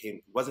wasn't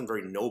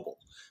very noble,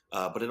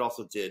 but it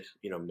also did,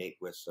 mate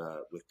with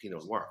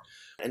Pinot Noir.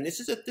 And this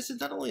is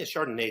not only a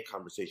Chardonnay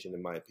conversation,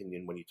 in my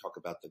opinion, when you talk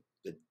about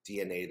the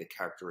DNA, the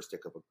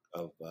characteristic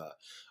of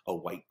a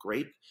white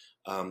grape.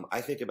 I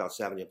think about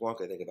Sauvignon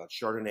Blanc, I think about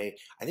Chardonnay,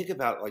 I think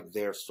about like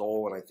their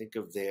soul, and I think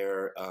of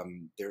their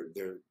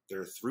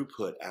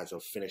throughput as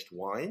a finished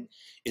wine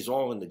is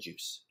all in the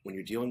juice. When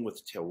you're dealing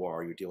with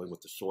terroir, you're dealing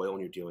with the soil, and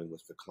you're dealing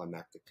with the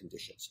climatic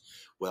conditions.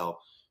 Well,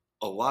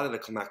 a lot of the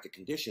climatic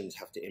conditions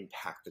have to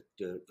impact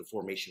the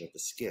formation of the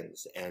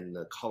skins and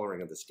the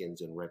coloring of the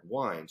skins in red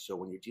wine. So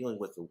when you're dealing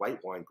with a white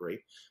wine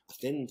grape, a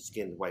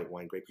thin-skinned white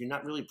wine grape, you're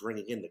not really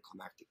bringing in the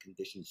climatic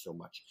conditions so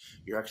much.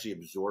 You're actually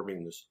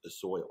absorbing the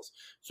soils.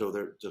 So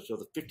the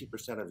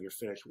 50% of your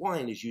finished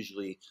wine is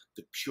usually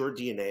the pure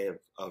DNA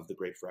of the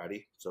grape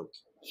variety, so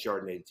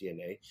Chardonnay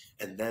DNA,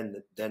 and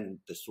then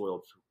the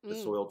soil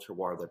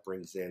terroir that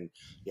brings in,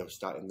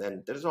 and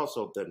then there's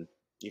also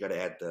you got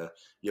to add the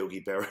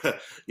Yogi Berra,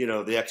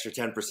 the extra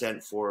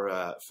 10%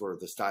 for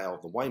the style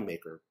of the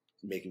winemaker,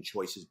 making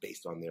choices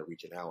based on their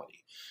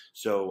regionality.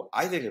 So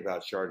I think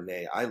about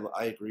Chardonnay.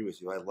 I agree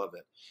with you. I love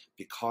it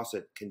because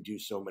it can do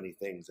so many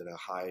things at a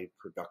high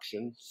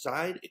production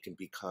side. It can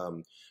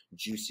become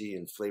juicy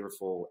and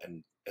flavorful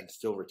and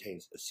still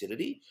retains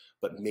acidity,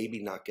 but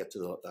maybe not get to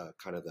the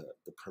kind of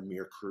the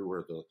premier cru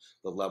or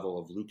the level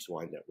of Luke's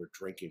wine that we're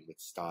drinking with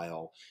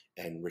style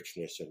and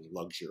richness and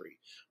luxury.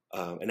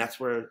 And that's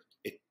where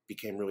it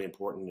became really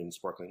important in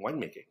sparkling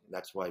winemaking. And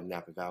that's why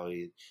Napa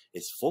Valley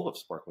is full of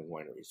sparkling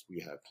wineries.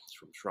 We have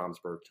from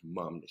Schramsberg to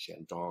Mumm to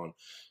Chandon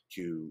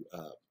to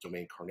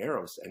Domaine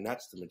Carneros. And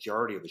that's the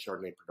majority of the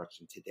Chardonnay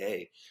production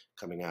today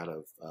coming out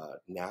of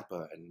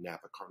Napa and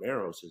Napa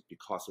Carneros is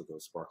because of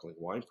those sparkling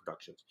wine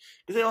productions.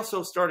 Because they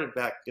also started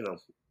back,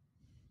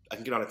 I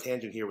can get on a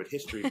tangent here with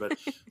history,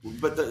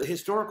 but the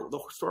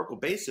historical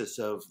basis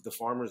of the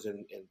farmers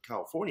in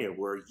California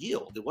were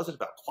yield. It wasn't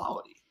about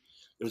quality.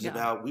 It was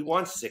about, we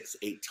want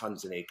 6-8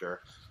 tons an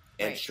acre,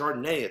 and right.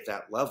 Chardonnay at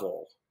that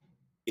level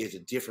is a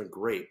different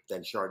grape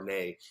than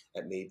Chardonnay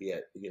at maybe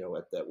at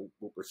that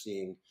what we're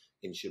seeing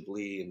in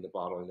Chablis in the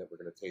bottling that we're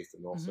going to taste,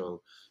 and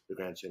also the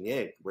Grand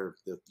Chenier, where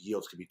the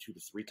yields could be 2 to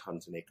 3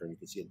 tons an acre, and you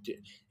can see it,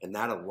 and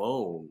that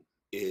alone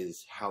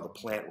is how the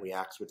plant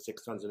reacts with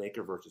 6 tons an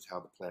acre versus how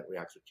the plant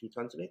reacts with 2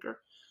 tons an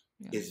acre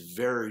is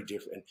very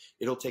different.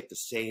 It'll take the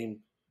same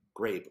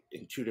grape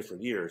in 2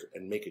 different years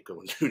and make it go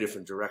in 2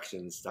 different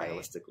directions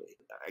stylistically. Right.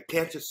 I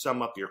can't just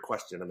sum up your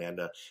question,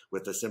 Amanda,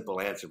 with a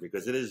simple answer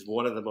because it is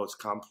one of the most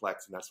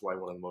complex, and that's why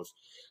one of the most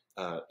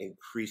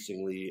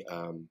increasingly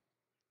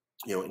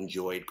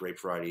enjoyed grape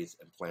varieties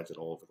and planted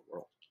all over the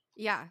world.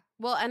 Yeah.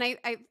 Well, and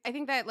I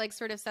think that like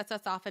sort of sets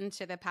us off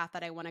into the path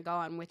that I want to go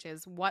on, which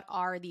is what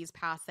are these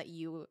paths that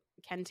you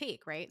can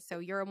take, right? So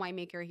you're a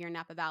winemaker here in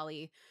Napa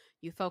Valley.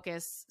 You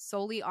focus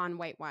solely on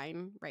white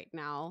wine right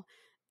now.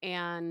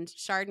 And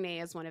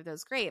Chardonnay is one of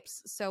those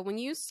grapes. So when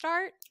you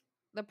start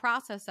the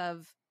process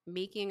of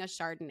making a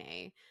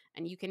Chardonnay,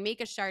 and you can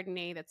make a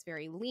Chardonnay that's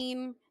very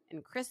lean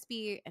and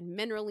crispy and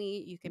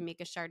minerally, you can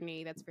make a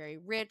Chardonnay that's very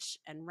rich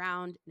and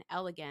round and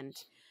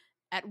elegant.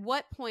 At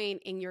what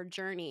point in your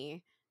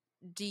journey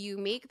do you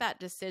make that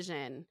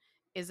decision?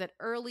 Is it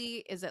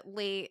early? Is it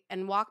late?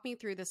 And walk me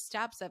through the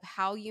steps of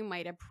how you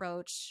might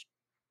approach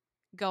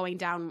going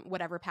down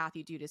whatever path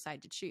you do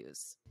decide to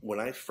choose. When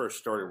I first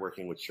started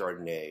working with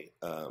Chardonnay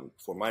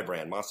for my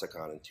brand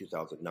Massican in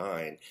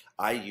 2009,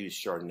 I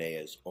used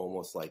Chardonnay as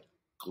almost like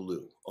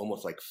glue,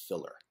 almost like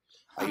filler.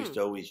 I used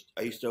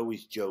to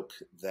always joke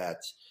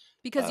that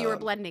because you were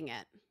blending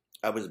it.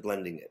 I was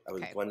blending it. I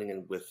was blending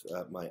it with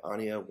my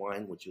Ania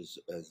wine, which has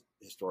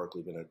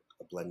historically been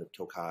a blend of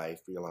Tokai,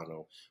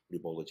 Friulano,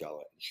 Ribolla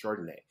Gialla, and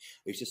Chardonnay.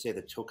 I used to say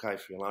that Tokai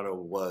Friulano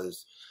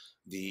was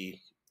the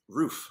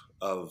roof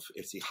of,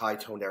 it's the high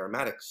toned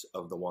aromatics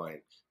of the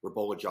wine.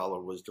 Ribolla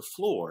Gialla was the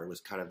floor. It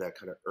was kind of that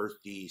kind of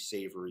earthy,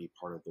 savory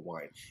part of the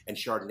wine. And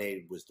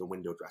Chardonnay was the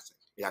window dressing.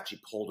 It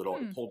actually pulled it all,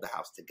 it pulled the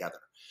house together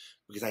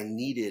because I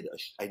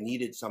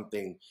needed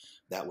something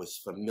that was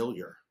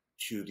familiar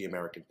to the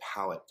American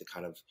palate to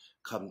kind of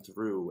come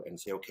through and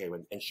say, okay,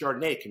 and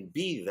Chardonnay can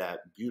be that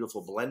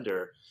beautiful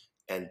blender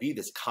and be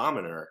this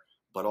commoner,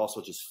 but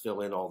also just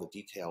fill in all the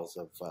details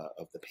of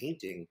the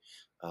painting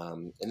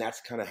And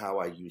that's kind of how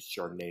I used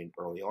Chardonnay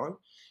early on.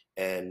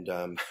 And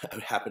I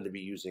happened to be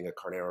using a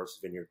Carneros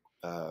vineyard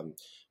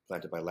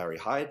planted by Larry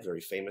Hyde,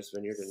 very famous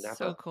vineyard in Napa.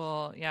 So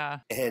cool. Yeah.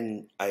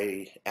 And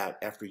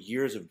after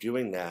years of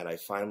doing that, I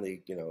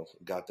finally,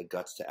 got the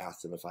guts to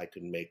ask them if I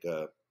could make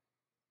a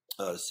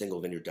single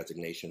vineyard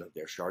designation of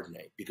their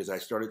Chardonnay, because I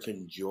started to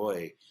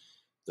enjoy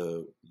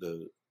the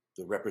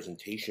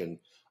representation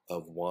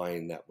of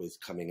wine that was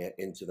coming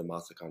into the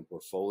Massican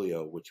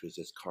portfolio, which was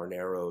this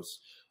Carneros,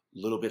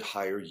 little bit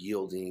higher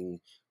yielding,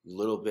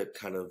 little bit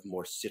kind of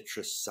more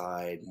citrus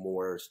side,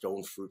 more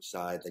stone fruit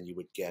side than you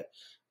would get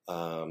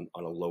on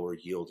a lower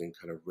yielding,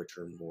 kind of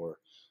richer, more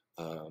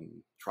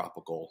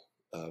tropical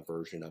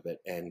version of it.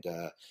 And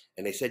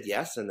they said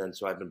yes. And then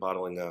so I've been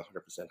bottling 100%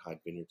 Hyde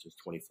Vineyard since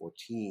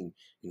 2014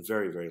 in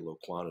very, very low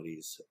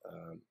quantities.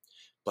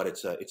 But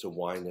it's a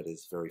wine that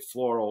is very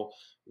floral,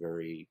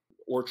 very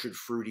orchard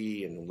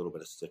fruity, and a little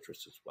bit of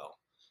citrus as well.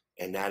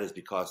 And that is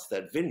because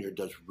that vineyard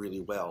does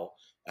really well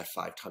at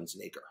 5 tons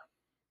an acre.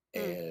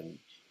 And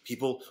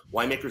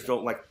winemakers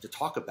don't like to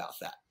talk about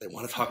that. They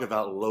want to talk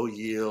about low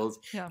yields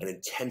and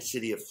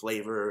intensity of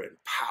flavor and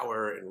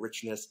power and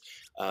richness.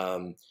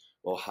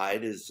 Well,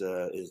 Hyde is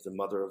the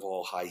mother of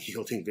all high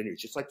yielding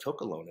vineyards, just like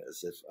Tocolone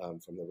is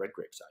from the red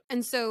grape side.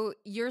 And so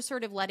you're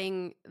sort of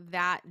letting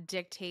that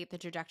dictate the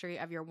trajectory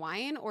of your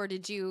wine, or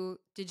did you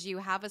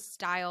have a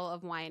style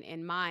of wine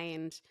in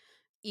mind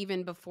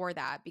even before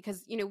that?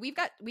 Because we've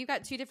got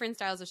 2 different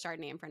styles of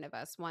Chardonnay in front of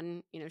us.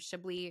 One,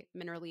 Chablis,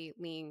 minerally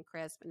lean,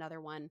 crisp. Another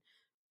one,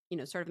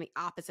 sort of on the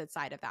opposite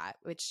side of that,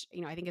 which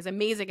I think is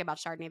amazing about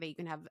Chardonnay, that you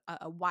can have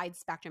a wide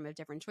spectrum of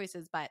different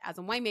choices. But as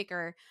a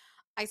winemaker,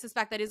 I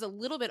suspect that is a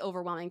little bit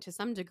overwhelming to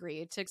some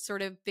degree to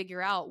sort of figure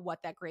out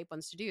what that grape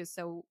wants to do.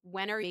 So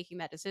when are you making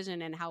that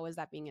decision, and how is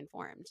that being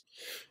informed?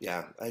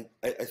 Yeah,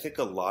 I think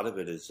a lot of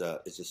it is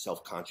a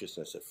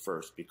self-consciousness at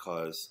first,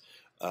 because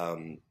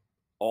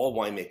all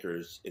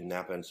winemakers in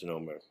Napa and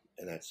Sonoma,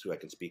 and that's who I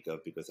can speak of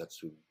because that's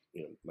who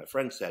my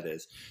friend said,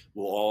 is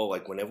we'll all,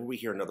 like, whenever we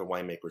hear another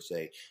winemaker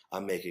say,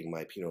 I'm making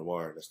my Pinot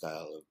Noir in the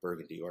style of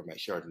Burgundy, or my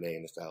Chardonnay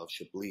in the style of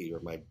Chablis, or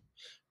my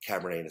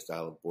Cabernet in the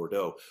style of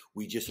Bordeaux,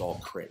 we just all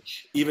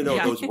cringe. Even though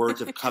those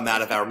words have come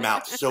out of our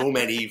mouth so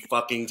many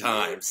fucking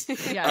times,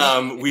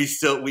 we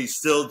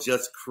still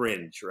just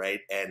cringe, right?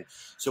 And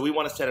so we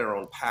want to set our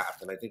own path.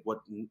 And I think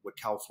what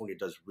California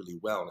does really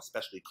well, and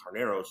especially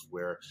Carneros,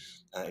 where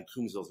and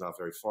Coombsville is not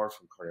very far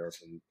from Carneros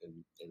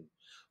and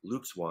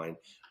Luke's wine,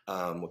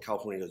 what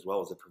California does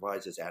well is it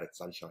provides this added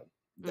sunshine.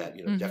 That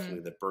definitely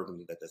the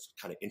Burgundy, that this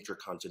kind of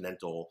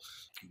intercontinental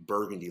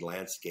Burgundy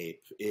landscape,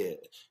 it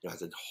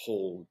has a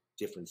whole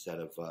different set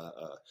of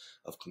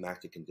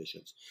climatic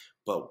conditions.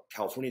 But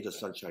California does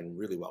sunshine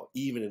really well,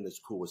 even in its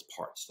coolest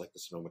parts, like the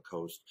Sonoma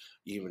Coast,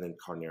 even in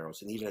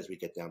Carneros, and even as we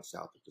get down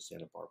south into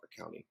Santa Barbara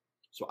County.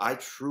 So I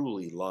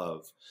truly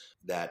love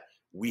that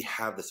we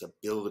have this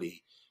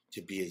ability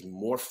to be as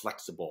more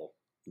flexible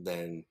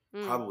than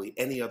probably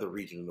any other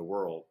region in the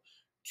world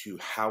to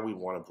how we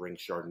want to bring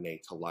Chardonnay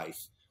to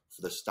life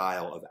for the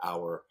style of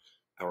our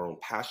own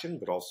passion,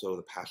 but also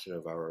the passion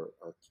of our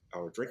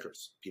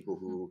drinkers, people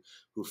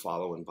who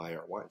follow and buy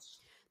our wines.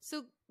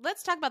 So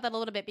let's talk about that a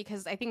little bit,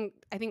 because I think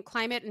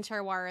climate and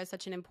terroir is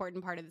such an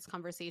important part of this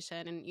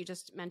conversation. And you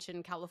just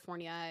mentioned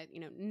California,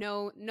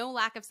 no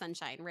lack of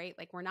sunshine, right?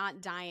 Like, we're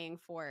not dying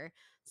for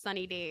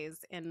sunny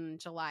days in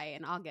July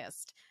and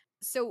August.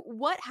 So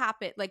what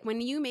happened, like,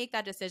 when you make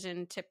that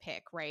decision to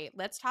pick, right?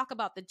 Let's talk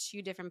about the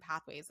 2 different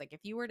pathways. Like,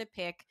 if you were to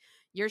pick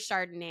your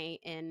Chardonnay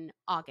in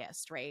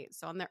August, right?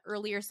 So on the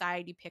earlier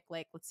side, you pick,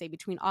 like, let's say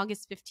between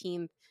August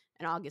 15th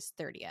and August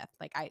 30th.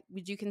 Like,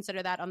 would you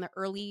consider that on the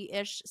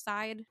early-ish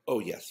side? Oh,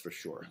 yes, for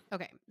sure.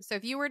 Okay. So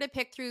if you were to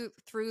pick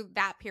through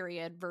that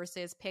period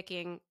versus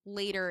picking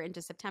later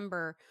into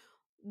September,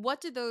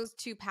 what do those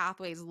 2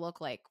 pathways look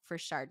like for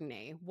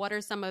Chardonnay? What are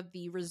some of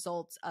the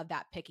results of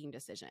that picking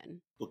decision?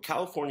 Well,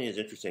 California is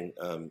interesting.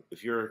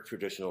 If you're a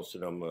traditional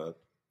Sonoma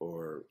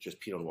or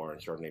just Pinot Noir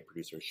and Chardonnay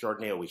producer,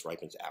 Chardonnay always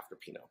ripens after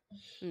Pinot.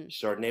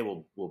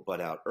 Chardonnay will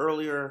bud out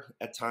earlier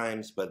at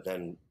times, but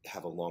then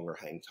have a longer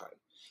hang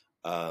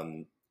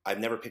time. I've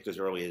never picked as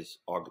early as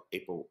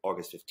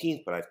August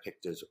 15th, but I've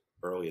picked as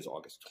early as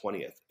August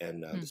 20th.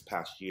 And this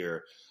past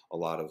year, a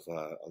lot of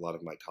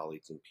my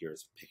colleagues and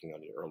peers picking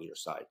on the earlier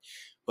side.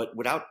 But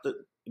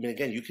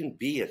again, you can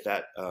be at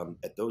that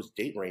at those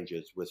date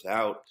ranges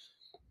without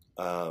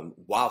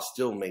while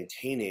still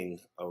maintaining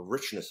a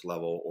richness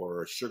level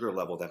or a sugar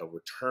level that'll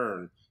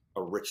return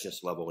a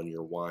richness level in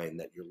your wine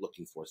that you're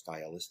looking for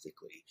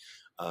stylistically.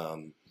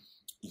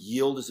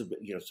 Yield is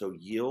so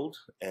yield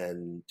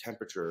and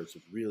temperature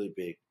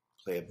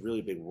play a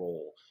really big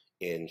role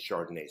in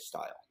Chardonnay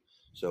style.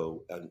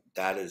 So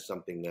that is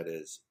something that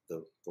is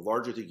the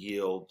larger the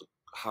yield, the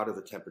hotter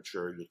the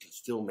temperature, you can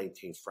still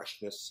maintain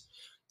freshness.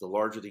 The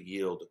larger the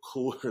yield, the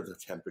cooler the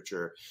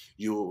temperature,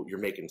 you're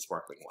making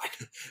sparkling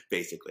wine,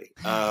 basically.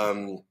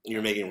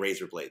 You're making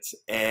razor blades.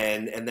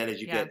 And then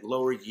as you get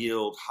lower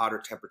yield,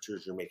 hotter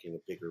temperatures, you're making a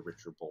bigger,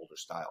 richer, bolder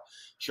style.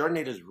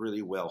 Chardonnay does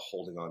really well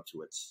holding on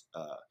to its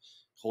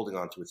holding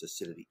on to its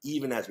acidity,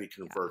 even as we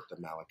convert the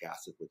malic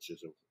acid, which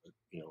is a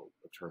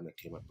term that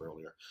came up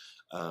earlier,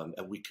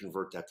 and we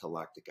convert that to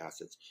lactic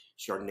acids.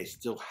 Chardonnay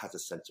still has a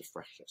sense of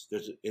freshness.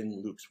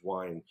 In Luke's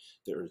wine,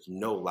 there is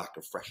no lack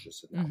of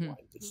freshness in that wine.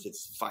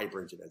 It's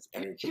vibrant, it has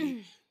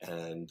energy,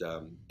 and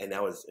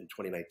that was in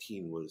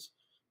 2019 was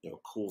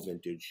cool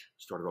vintage.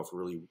 Started off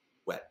really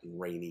wet and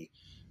rainy.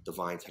 The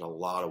vines had a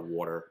lot of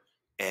water,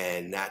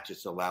 and that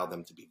just allowed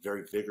them to be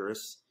very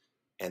vigorous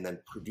and then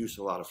produce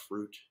a lot of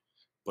fruit,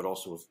 but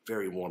also a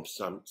very warm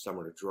summer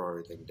to draw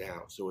everything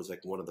down. So it was like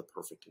one of the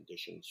perfect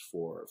conditions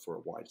for a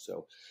wine.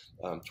 So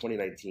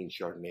 2019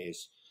 Chardonnays,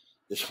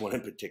 this one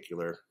in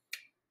particular,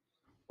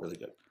 really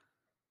good.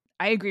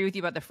 I agree with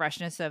you about the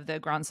freshness of the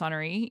Grande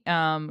Sonnerie.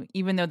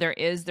 Even though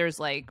there's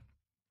like,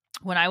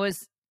 when I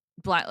was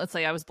let's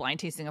say I was blind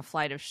tasting a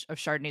flight of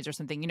Chardonnays or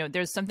something,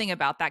 there's something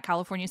about that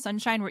California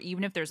sunshine where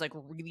even if there's like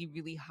really,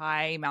 really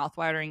high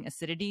mouthwatering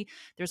acidity,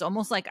 there's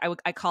almost like,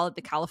 I call it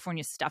the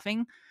California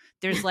stuffing.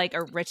 There's like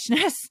a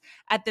richness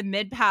at the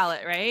mid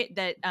palate, right?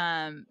 That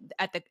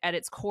at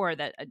its core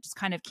that just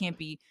kind of can't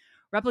be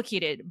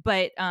replicated.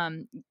 But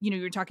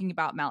you're talking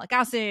about malic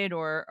acid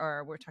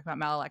or we're talking about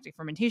malolactic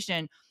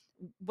fermentation.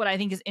 What I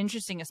think is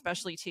interesting,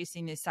 especially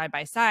tasting these side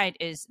by side,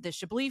 is the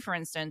Chablis, for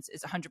instance,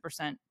 is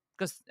 100%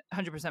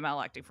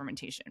 malolactic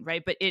fermentation,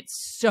 right? But it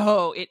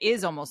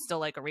is almost still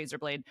like a razor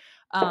blade.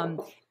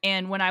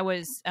 And when I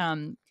was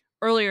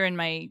earlier in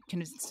my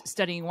kind of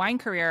studying wine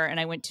career, and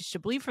I went to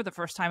Chablis for the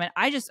first time, and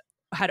I just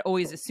had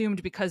always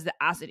assumed, because the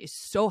acid is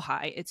so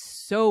high, it's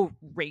so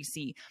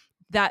racy,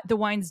 that the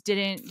wines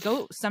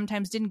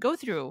sometimes didn't go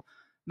through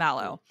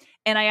Malo.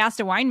 And I asked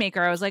a winemaker,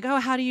 I was like, oh,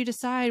 how do you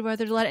decide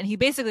whether to let it? And he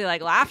basically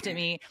like laughed at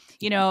me,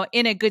 in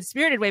a good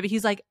spirited way, but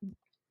he's like,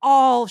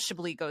 all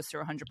Chablis goes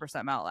through 100%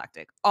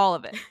 malolactic, all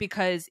of it,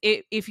 because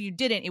if you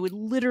didn't, it would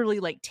literally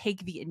like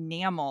take the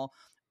enamel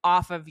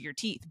off of your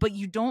teeth, but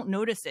you don't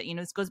notice it.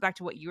 This goes back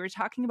to what you were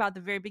talking about at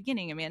the very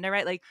beginning, Amanda,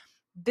 right? Like,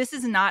 this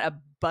is not a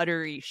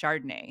buttery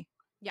Chardonnay,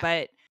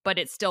 but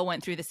it still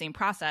went through the same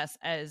process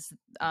as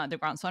the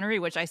Grande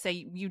Sonnerie, which I say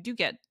you do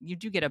get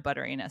a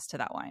butteriness to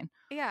that wine.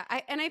 Yeah,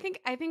 I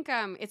think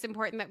it's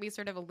important that we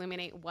sort of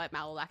illuminate what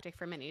malolactic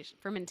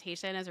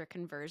fermentation is, or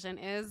conversion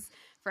is,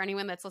 for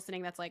anyone that's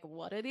listening that's like,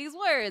 what are these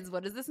words?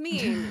 What does this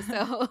mean?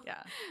 So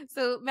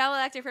so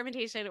malolactic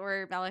fermentation,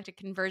 or malolactic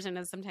conversion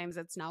as sometimes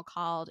it's now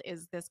called,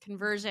 is this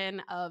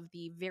conversion of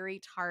the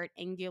very tart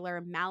angular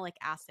malic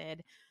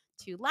acid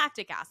to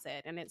lactic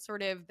acid. And it's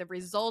sort of the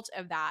result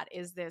of that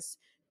is this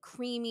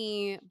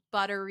creamy,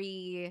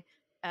 buttery,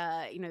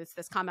 it's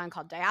this compound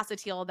called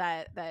diacetyl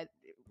that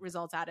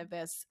results out of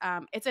this.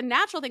 It's a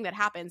natural thing that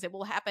happens. It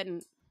will happen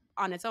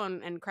on its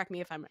own. And correct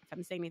me if I'm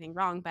saying anything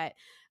wrong, but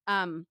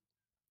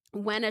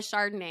when a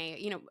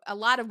Chardonnay, a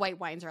lot of white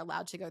wines are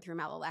allowed to go through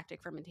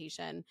malolactic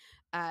fermentation.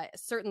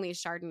 Certainly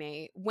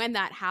Chardonnay, when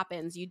that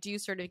happens, you do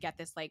sort of get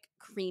this like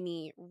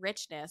creamy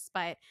richness.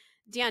 But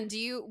Dan, do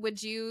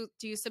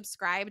you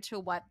subscribe to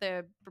what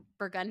the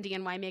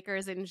Burgundian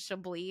winemakers in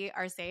Chablis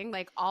are saying?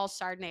 Like, all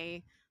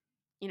Chardonnay,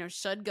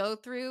 should go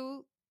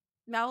through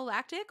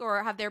malolactic?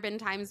 Or have there been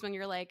times when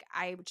you're like,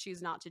 I would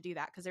choose not to do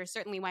that? Because there's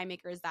certainly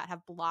winemakers that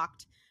have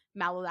blocked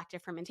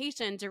malolactic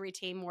fermentation to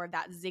retain more of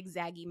that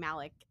zigzaggy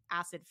malic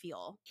acid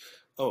feel.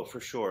 Oh, for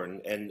sure.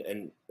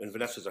 And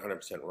Vanessa's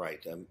 100%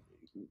 right.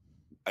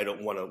 We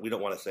don't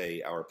want to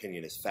say our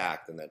opinion is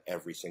fact and that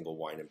every single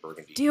wine in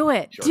Burgundy do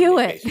it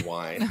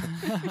wine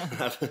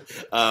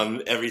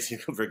every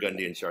single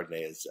Burgundian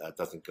Chardonnay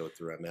doesn't go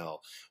through ML,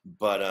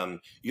 but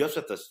you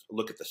also have to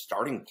look at the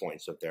starting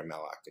points of their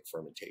malolactic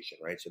fermentation,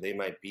 right? So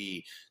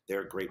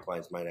their grape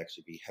wines might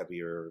actually be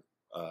heavier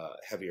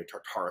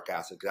tartaric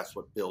acid. That's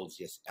what builds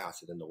the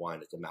acid in the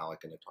wine, is the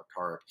malic and the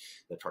tartaric.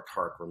 The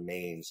tartaric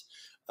remains,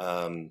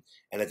 and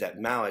as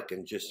that malic,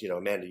 and just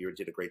Amanda, you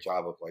did a great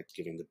job of like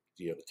giving the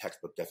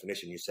textbook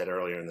definition. You said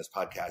earlier in this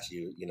podcast,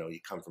 you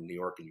come from New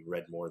York and you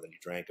read more than you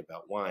drank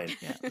about wine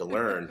to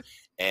learn,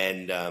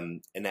 and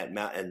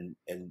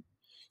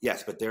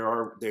yes, but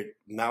there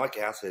malic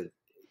acid.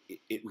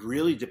 It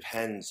really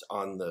depends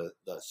on the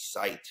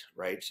site,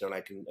 right? So,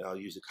 I'll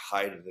use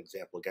Hyde as an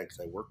example again because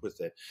I work with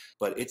it,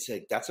 but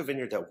that's a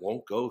vineyard that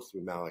won't go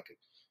through malic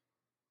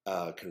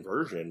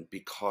conversion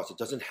because it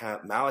doesn't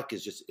have malic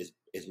is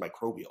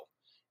microbial,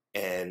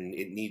 and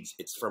it needs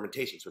its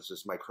fermentation. So it's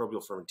this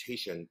microbial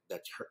fermentation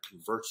that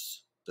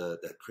converts the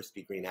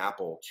crispy green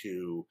apple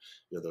to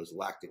those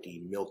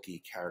lactic-y,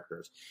 milky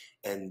characters,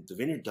 and the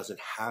vineyard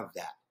doesn't have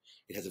that.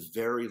 It has a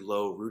very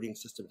low rooting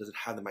system. It doesn't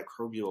have the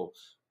microbial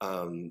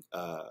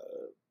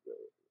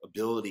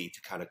ability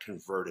to kind of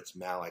convert its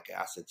malic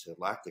acid to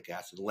lactic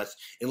acid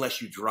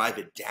unless you drive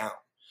it down.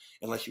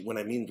 When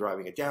I mean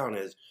driving it down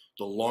is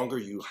the longer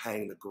you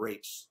hang the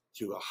grapes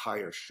to a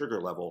higher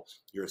sugar level,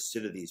 your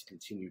acidities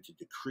continue to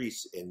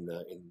decrease in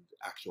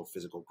actual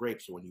physical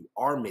grapes. So when you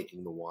are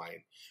making the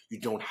wine, you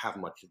don't have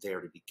much there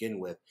to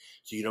begin with.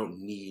 So you don't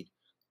need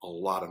a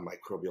lot of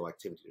microbial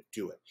activity to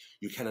do it.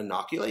 You can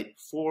inoculate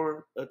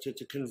for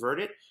to convert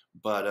it,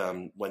 but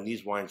when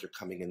these wines are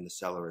coming in the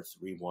cellar at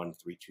 3.1,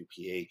 3.2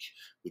 pH,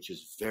 which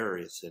is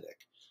very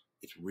acidic,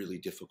 it's really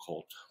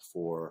difficult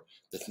for,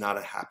 that's not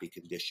a happy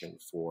condition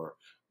for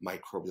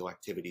microbial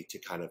activity to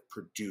kind of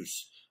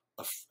produce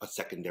a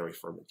secondary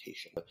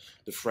fermentation.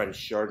 The French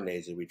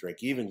Chardonnays that we drink,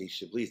 even these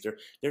Chablis,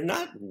 they're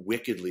not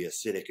wickedly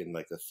acidic in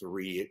like the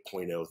 3.0,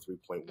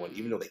 3.1,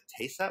 even though they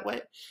taste that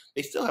way.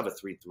 They still have a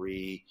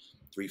 3.3,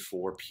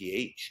 3.4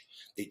 pH.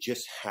 They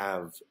just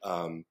have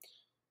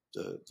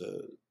the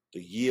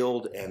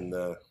yield and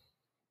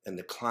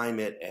the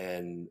climate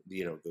and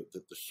the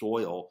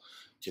soil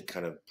to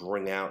kind of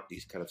bring out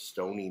these kind of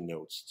stony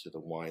notes to the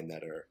wine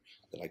that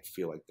I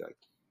feel like the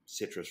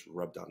citrus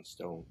rubbed on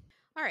stone.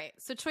 All right.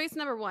 So choice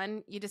number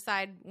one, you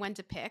decide when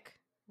to pick,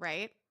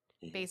 right?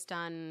 Mm-hmm. Based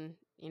on,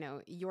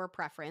 your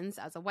preference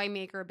as a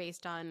winemaker,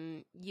 based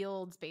on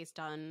yields, based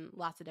on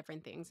lots of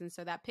different things. And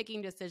so that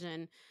picking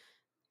decision,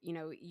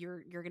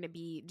 you're going to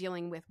be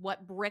dealing with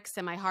what bricks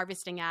am I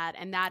harvesting at,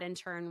 and that in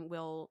turn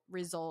will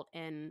result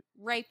in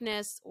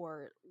ripeness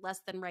or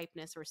less than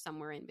ripeness or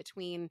somewhere in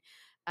between.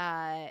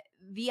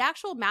 The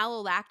actual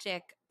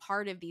malolactic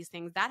part of these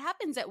things, that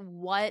happens at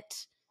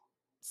what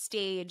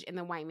stage in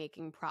the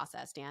winemaking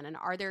process, Dan? And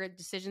are there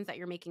decisions that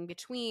you're making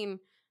between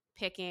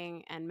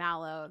picking and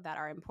mallow that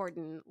are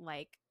important,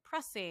 like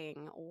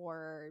pressing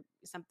or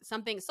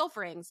something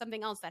sulfuring,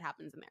 something else that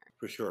happens in there?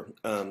 For sure.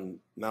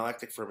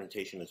 Malolactic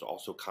fermentation is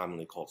also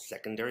commonly called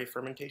secondary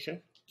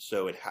fermentation.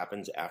 So it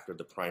happens after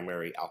the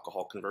primary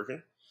alcohol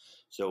conversion.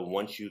 So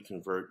once you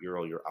convert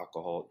your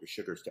alcohol, your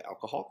sugars to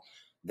alcohol,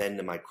 then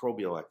the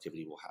microbial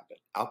activity will happen.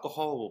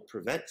 Alcohol will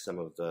prevent some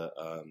of the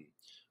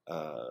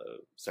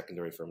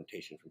secondary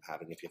fermentation from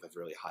happening if you have a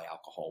really high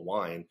alcohol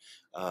wine,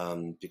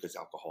 because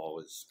alcohol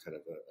is kind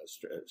of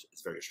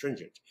it's very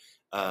astringent,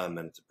 and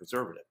it's a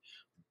preservative.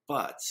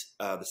 But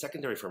the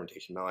secondary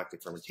fermentation,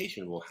 malolactic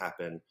fermentation, will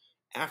happen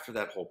after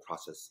that whole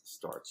process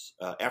starts,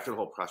 after the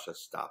whole process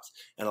stops.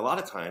 And a lot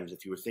of times,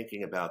 if you were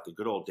thinking about the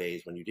good old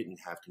days when you didn't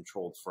have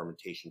controlled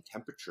fermentation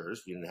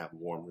temperatures, you didn't have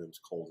warm rooms,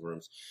 cold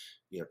rooms,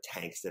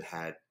 tanks that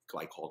had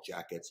glycol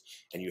jackets,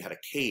 and you had a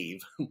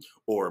cave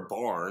or a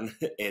barn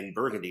in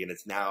Burgundy, and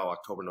it's now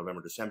October,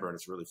 November, December, and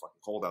it's really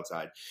fucking cold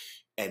outside,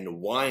 and the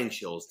wine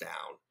chills down,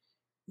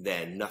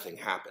 then nothing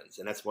happens.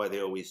 And that's why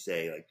they always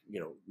say,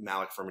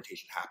 malolactic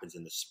fermentation happens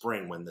in the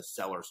spring when the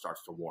cellar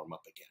starts to warm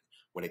up again,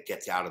 when it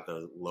gets out of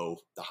the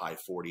high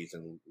 40s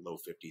and low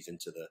 50s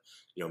into the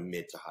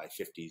mid to high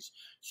 50s.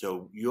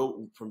 So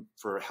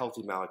for a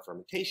healthy malolactic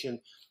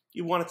fermentation,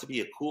 you want it to be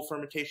a cool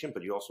fermentation,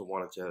 but you also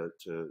want it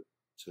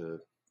to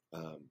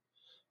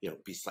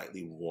be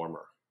slightly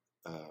warmer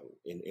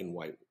in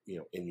white,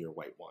 in your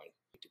white wine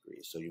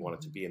degrees. So you want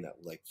it to be in that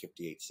like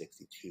 58,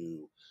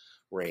 62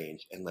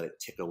 range and let it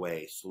tick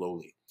away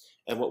slowly.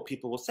 And what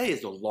people will say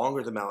is the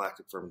longer the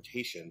malolactic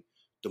fermentation,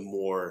 the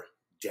more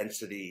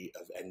density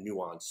and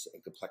nuance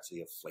and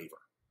complexity of flavor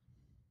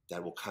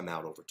that will come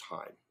out over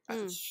time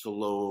as it's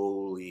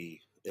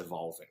slowly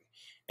evolving.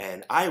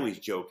 And I always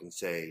joke and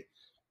say,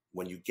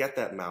 when you get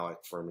that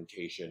malolactic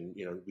fermentation,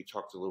 we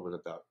talked a little bit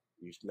about,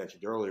 you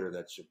mentioned earlier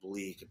that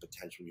Chablis could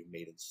potentially be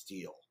made in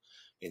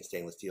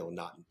stainless steel, and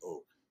not in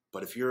oak.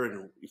 But if you're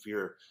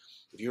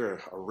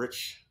a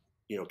rich,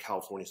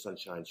 California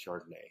sunshine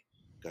Chardonnay,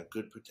 got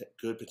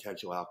good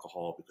potential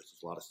alcohol because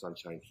there's a lot of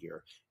sunshine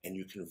here, and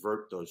you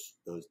convert those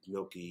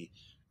milky,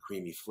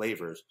 creamy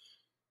flavors,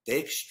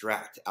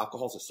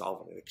 alcohol's a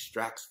solvent. It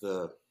extracts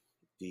the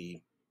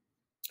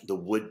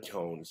wood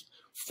tones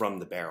from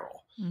the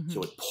barrel. Mm-hmm.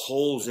 So it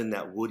pulls in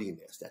that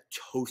woodiness, that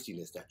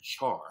toastiness, that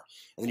char,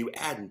 and then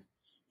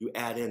you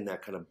add in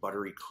that kind of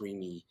buttery,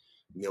 creamy,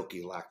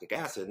 milky lactic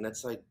acid, and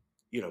that's like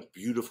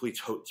beautifully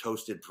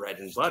toasted bread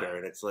and butter,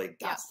 and it's like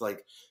that's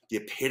like the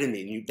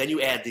epitome. And then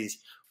you add these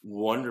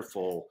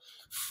wonderful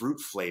fruit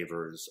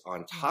flavors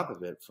on top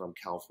of it from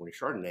California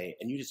Chardonnay,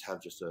 and you just have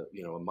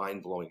a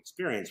mind-blowing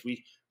experience.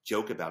 We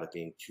joke about it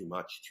being too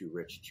much, too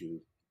rich,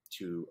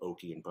 too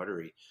oaky and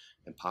buttery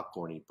and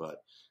popcorny, but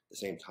at the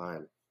same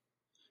time,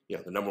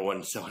 the number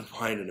one selling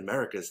wine in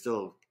America is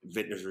still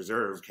Vintner's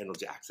Reserve, Kendall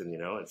Jackson.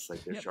 It's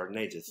like their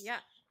Chardonnay just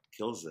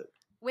kills it.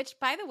 Which,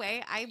 by the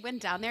way, I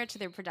went down there to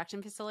their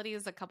production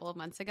facilities a couple of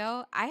months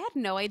ago. I had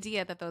no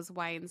idea that those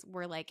wines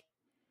were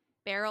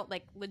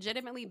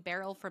legitimately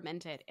barrel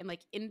fermented in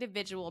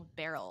individual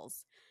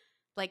barrels,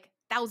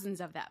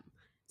 thousands of them.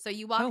 So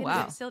you walk into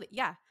the facility.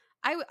 Yeah.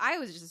 I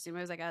was just assuming,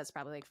 I was like, oh, it's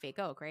probably fake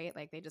oak, right?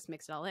 They just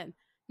mixed it all in.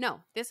 No,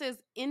 this is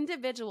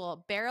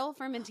individual barrel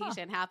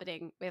fermentation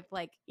happening with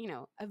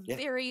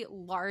very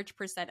large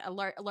a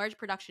large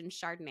production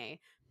Chardonnay,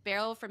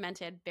 barrel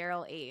fermented,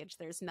 barrel aged.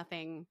 There's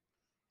nothing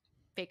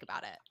fake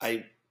about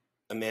it.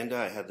 Amanda,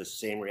 I had the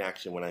same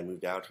reaction when I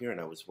moved out here,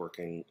 and I was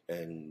working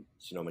in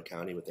Sonoma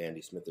County with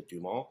Andy Smith at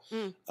Dumal.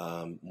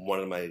 One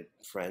of my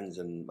friends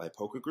in my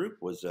poker group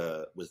was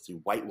the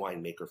white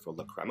wine maker for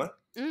La Crema,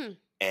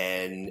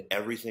 and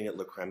everything at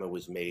La Crema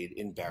was made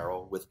in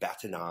barrel with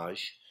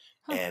batonnage,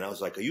 And I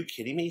was like, are you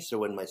kidding me? So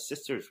when my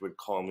sisters would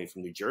call me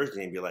from New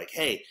Jersey and be like,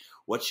 hey,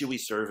 what should we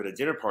serve at a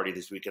dinner party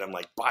this weekend? I'm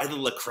like, buy the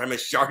La Crema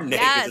Chardonnay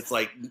because it's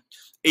like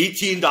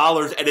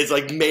 $18 and it's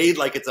like made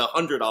like it's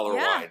 $100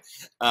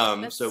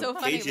 wine. That's so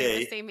funny. KJ, we have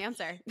the same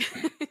answer.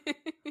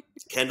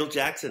 Kendall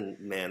Jackson,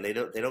 man, they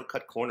don't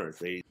cut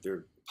corners.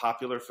 They're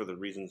popular for the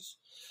reasons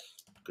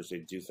because they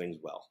do things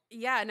well.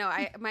 Yeah, no,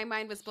 my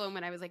mind was blown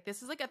when I was like,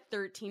 this is like a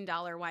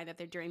 $13 wine that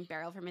they're doing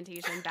barrel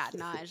fermentation,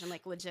 batonnage, and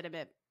like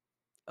legitimate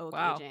oak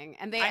aging.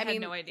 And I mean,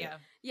 had no idea.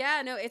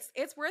 Yeah, no,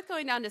 it's worth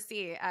going down to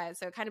see.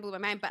 So it kind of blew my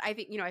mind. But I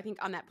think, I think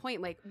on that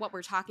point, like what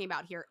we're talking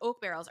about here, oak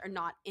barrels are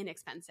not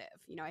inexpensive.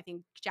 I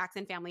think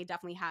Jackson family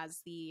definitely has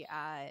the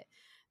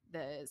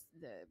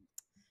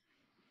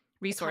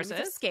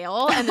resources,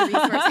 scale, and the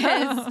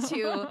resources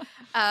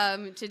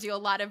to do a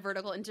lot of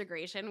vertical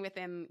integration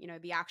within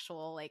the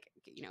actual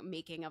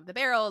making of the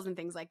barrels and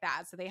things like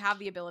that. So they have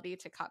the ability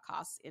to cut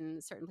costs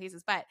in certain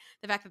places. But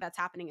the fact that that's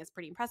happening is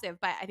pretty impressive.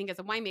 But I think as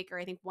a winemaker,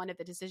 I think one of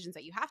the decisions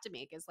that you have to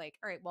make is like,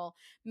 all right, well,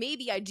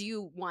 maybe I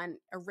do want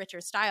a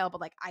richer style,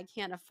 but like I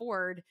can't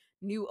afford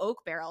new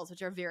oak barrels,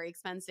 which are very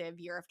expensive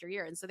year after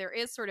year. And so there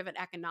is sort of an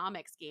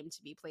economics game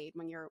to be played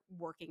when you're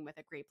working with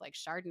a grape like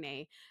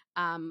Chardonnay.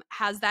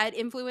 Has that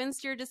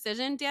influenced your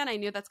decision, Dan? I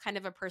knew that's kind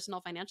of a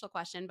personal financial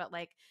question, but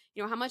like,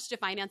 how much do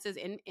finances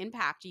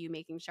impact you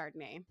making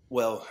Chardonnay?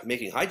 Well,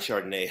 making high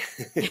Chardonnay,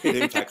 it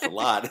impacts a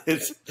lot.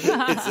 It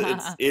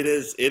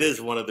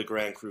is one of the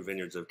Grand Cru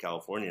vineyards of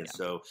California. Yeah.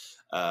 So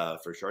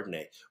for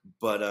Chardonnay,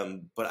 but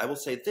I will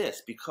say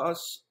this,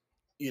 because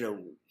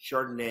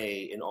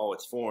Chardonnay in all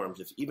its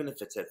forms, even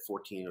if it's at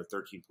 14 or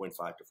 13.5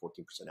 to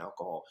 14%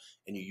 alcohol,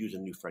 and you use a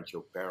new French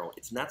oak barrel,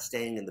 it's not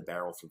staying in the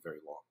barrel for very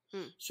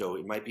long. So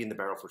it might be in the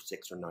barrel for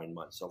 6 or 9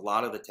 months. So a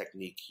lot of the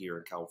technique here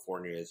in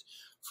California is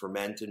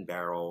ferment in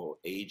barrel,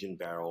 age in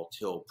barrel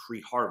till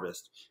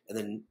pre-harvest, and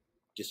then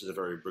this is a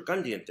very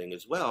Burgundian thing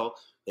as well.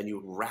 Then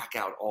you rack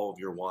out all of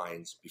your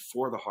wines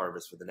before the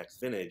harvest for the next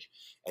vintage,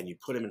 and you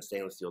put them in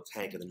stainless steel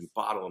tank, and then you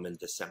bottle them in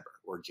December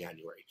or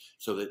January.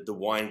 So that the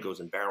wine goes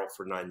in barrel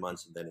for 9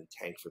 months and then in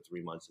tank for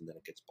 3 months, and then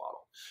it gets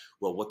bottled.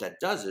 Well, what that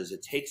does is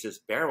it takes this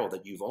barrel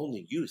that you've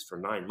only used for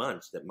 9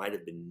 months that might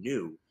have been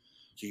new.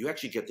 So you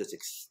actually get this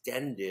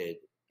extended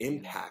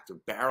impact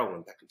of barrel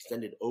impact,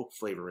 extended oak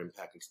flavor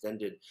impact,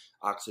 extended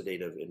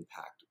oxidative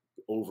impact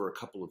over a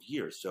couple of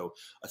years. So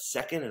a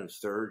second and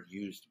third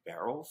used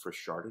barrel for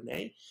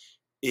Chardonnay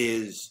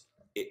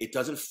it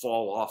doesn't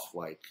fall off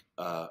like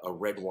a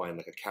red wine,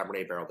 like a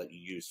Cabernet barrel that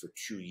you use for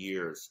 2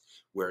 years,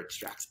 where it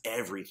extracts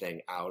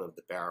everything out of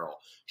the barrel.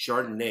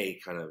 Chardonnay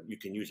you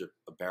can use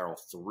a barrel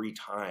 3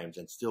 times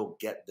and still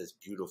get this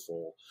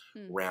beautiful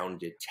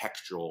rounded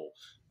textural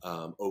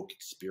oak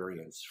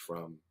experience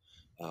from.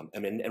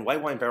 And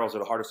white wine barrels are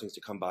the hardest things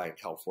to come by in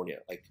California.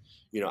 Like,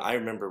 I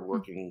remember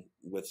working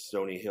with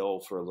Stony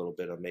Hill for a little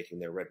bit of making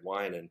their red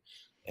wine,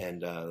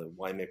 and the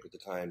winemaker at the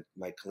time,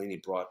 Mike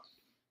Collini, brought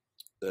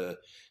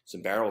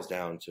some barrels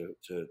down to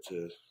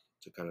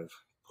kind of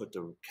put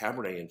the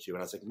Cabernet into. And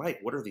I was like, Mike,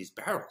 what are these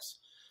barrels?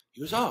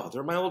 He goes, oh,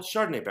 they're my old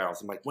Chardonnay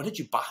barrels. I'm like, when did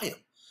you buy them?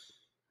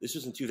 This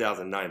was in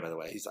 2009, by the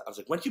way. I was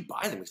like, when did you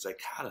buy them? He's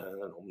like, I don't know,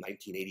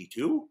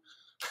 1982.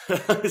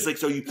 It's like,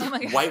 so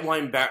white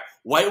wine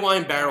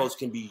barrels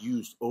can be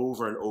used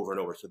over and over and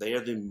over. So they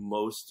are the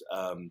most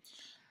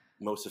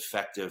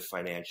effective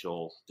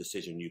financial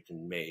decision you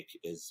can make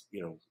is,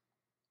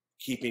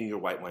 keeping your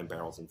white wine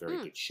barrels in very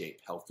good shape,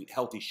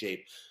 healthy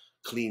shape,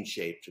 clean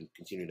shape to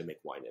continue to make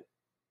wine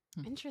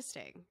in.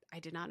 Interesting. I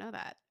did not know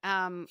that.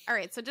 All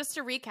right. So just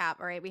to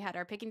recap, all right, we had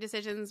our picking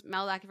decisions,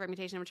 malolactic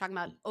fermentation. We're talking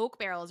about oak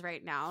barrels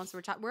right now.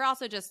 So we're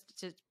also just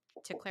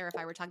to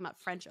clarify, we're talking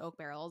about French oak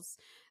barrels.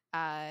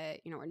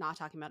 We're not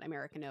talking about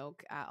American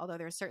oak, although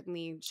there are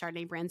certainly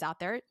Chardonnay brands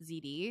out there,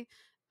 ZD.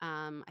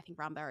 I think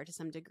Rombauer to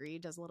some degree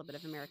does a little bit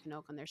of American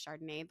oak on their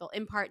Chardonnay. They'll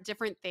impart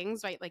different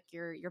things, right? Like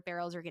your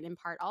barrels are going to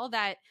impart all of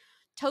that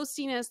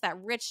toastiness, that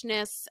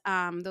richness,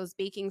 those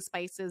baking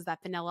spices,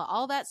 that vanilla,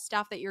 all that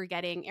stuff that you're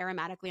getting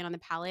aromatically on the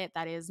palate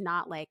that is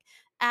not like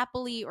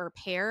apple-y or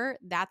pear,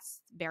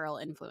 that's barrel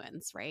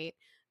influence, right?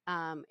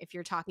 If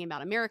you're talking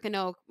about American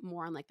oak,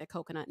 more on like the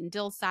coconut and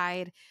dill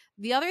side.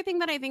 The other thing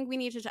that I think we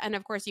need to, and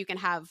of course you can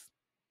have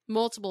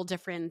multiple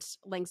different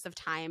lengths of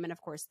time. And of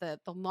course, the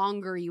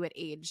longer you would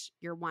age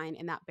your wine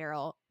in that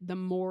barrel, the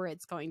more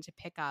it's going to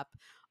pick up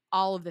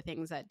all of the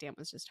things that Dan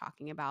was just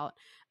talking about.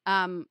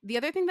 The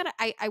other thing that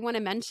I want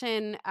to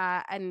mention,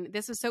 and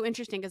this was so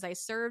interesting because I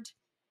served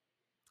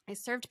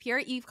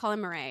Pierre-Yves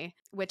Colin-Moret,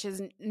 which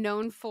is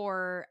known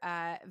for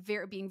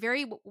being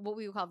very what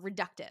we would call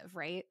reductive,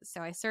 right?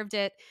 So I served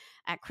it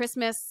at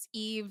Christmas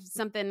Eve,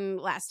 something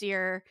last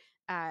year,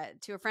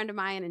 to a friend of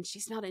mine, and she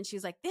smelled it and she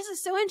was like, this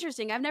is so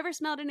interesting. I've never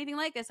smelled anything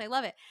like this. I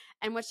love it.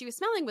 And what she was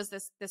smelling was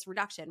this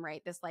reduction,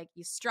 right? This like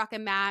you struck a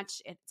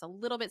match. It's a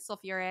little bit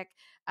sulfuric.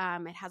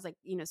 It has like,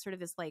 sort of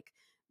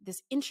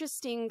this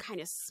interesting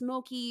kind of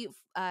smoky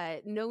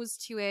nose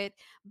to it.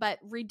 But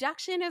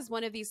reduction is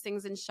one of these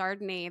things in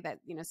Chardonnay that,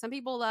 some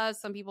people love,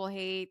 some people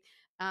hate.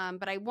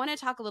 But I want to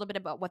talk a little bit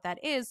about what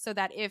that is, so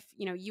that if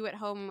you at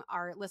home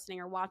are listening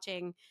or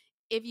watching,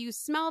 if you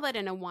smell that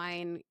in a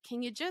wine,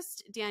 can you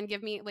just, Dan,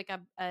 give me like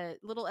a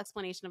little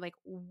explanation of like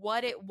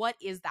what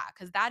is that?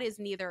 Because that is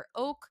neither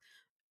oak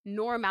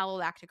nor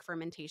malolactic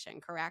fermentation,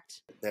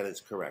 correct? That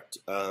is correct.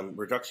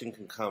 Reduction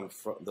can come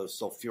from the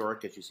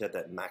sulfuric, as you said,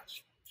 that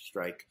match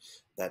strike.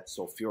 That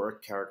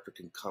sulfuric character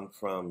can come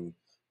from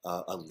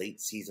a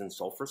late season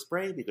sulfur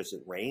spray because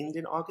it rained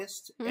in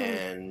August,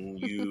 and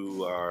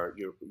you're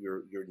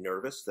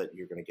nervous that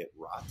you're going to get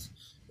rot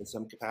in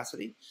some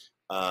capacity.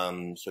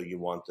 So you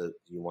want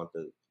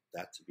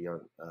that to be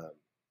on.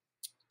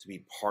 To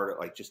be part of,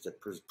 like, just to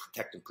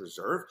protect and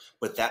preserve,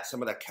 but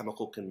some of that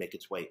chemical can make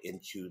its way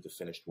into the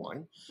finished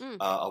wine.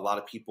 A lot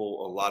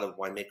of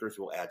winemakers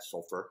will add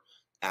sulfur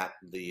at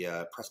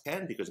the press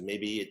pan because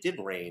maybe it did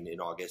rain in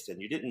August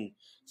and you didn't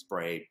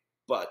spray,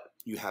 but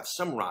you have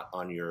some rot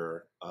on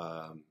your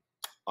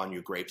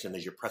grapes, and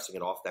as you're pressing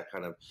it off, that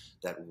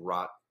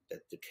rot, that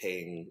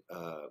decaying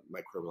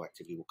microbial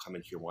activity will come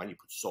into your wine. You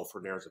put sulfur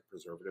in there as a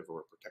preservative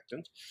or a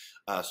protectant,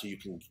 so you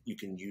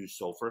can use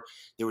sulfur.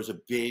 There was a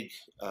big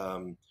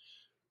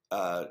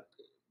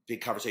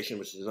conversation,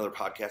 which is another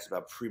podcast,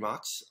 about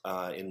Primox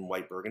in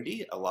white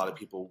Burgundy. A lot of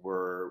people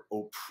were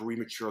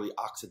prematurely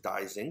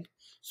oxidizing,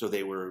 so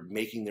they were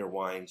making their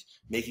wines,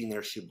 making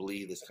their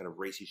Chablis, this kind of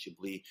racy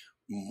Chablis,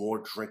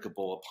 more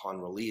drinkable upon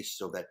release,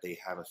 so that they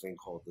have a thing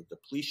called the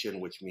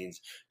depletion, which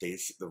means the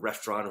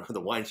restaurant or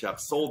the wine shop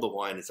sold the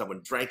wine and someone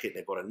drank it and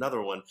they bought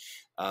another one.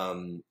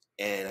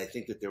 And I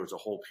think that there was a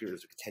whole period,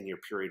 like a 10-year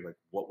period, like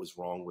what was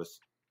wrong with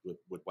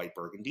white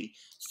Burgundy,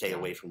 stay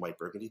away from white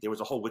Burgundy. There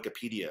was a whole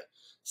Wikipedia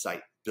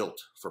site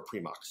built for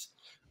Primox,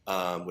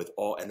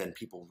 and then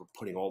people were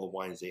putting all the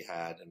wines they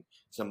had, and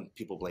some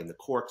people blame the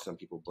cork, some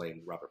people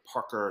blame Robert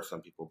Parker,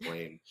 some people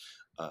blame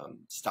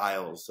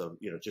styles of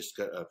just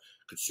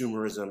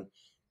consumerism,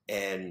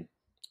 and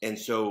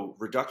so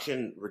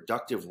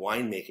reductive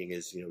winemaking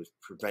is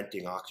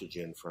preventing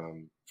oxygen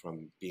from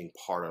being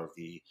part of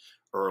the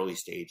early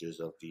stages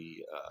of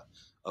the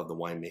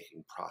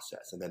winemaking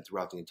process, and then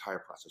throughout the entire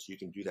process. You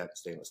can do that in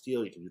stainless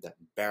steel. You can do that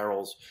in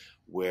barrels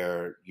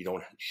where you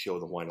don't show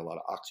the wine a lot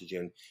of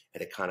oxygen,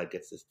 and it kind of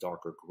gets this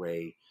darker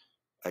gray.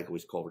 I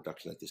always call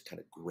reduction like this kind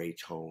of gray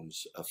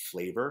tones of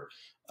flavor,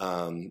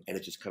 and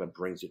it just kind of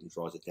brings it and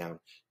draws it down.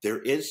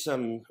 There is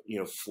some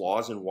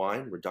flaws in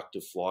wine,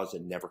 reductive flaws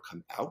that never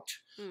come out.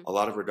 A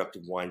lot of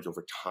reductive wines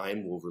over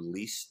time will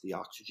release the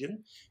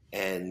oxygen,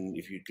 and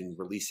if you can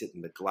release it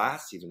in the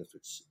glass, even if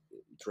it's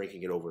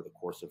drinking it over the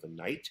course of a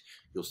night,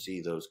 you'll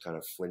see those kind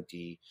of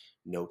flinty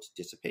notes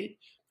dissipate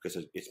because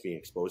it's being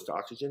exposed to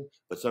oxygen.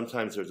 But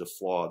sometimes there's a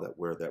flaw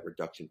where that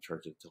reduction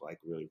turns into like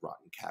really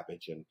rotten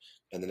cabbage, and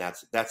then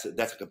that's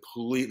a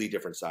completely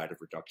different side of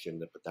reduction,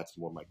 but that's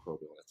more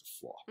microbial. That's a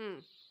flaw.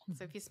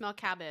 So if you smell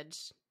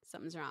cabbage,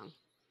 something's wrong.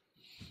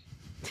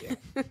 Yeah.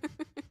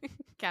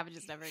 Cabbage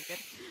is never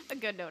a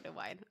good note in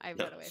wine. I've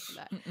got away from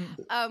that.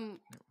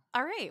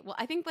 All right. Well,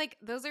 I think like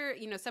those are,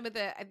 some of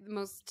the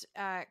most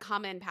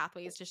common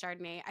pathways to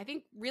Chardonnay. I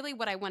think really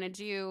what I want to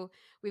do,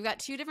 we've got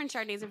two different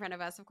Chardonnays in front of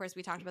us. Of course,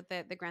 we talked about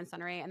the Grande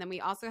Sonnerie, and then we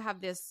also have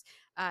this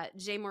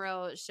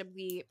Moreau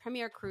Chablis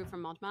Premier Cru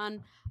from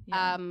Montmains.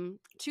 Yeah.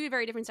 Two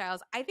very different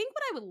styles. I think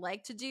what I would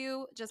like to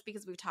do, just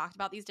because we've talked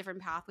about these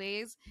different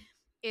pathways,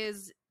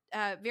 is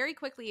very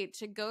quickly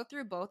to go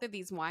through both of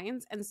these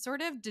wines and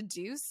sort of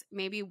deduce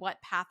maybe what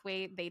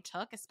pathway they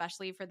took,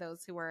 especially for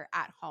those who were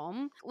at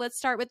home. Let's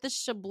start with the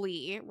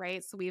Chablis,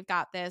 right? So we've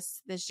got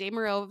this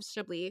Moreau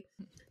Chablis.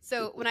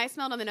 So when I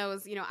smelled on the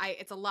nose,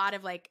 it's a lot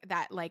of like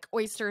that, like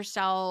oyster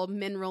shell,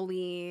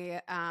 minerally,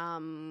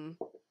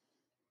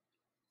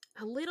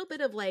 a little bit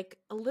of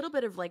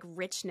like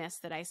richness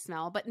that I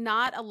smell, but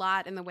not a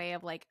lot in the way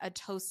of like a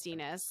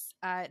toastiness.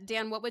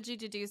 Dan, what would you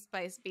deduce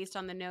based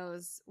on the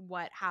nose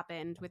what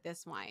happened with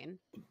this wine?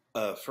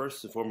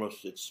 First and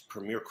foremost, it's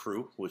Premier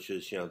Cru, which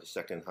is the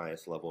second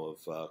highest level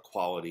of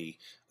quality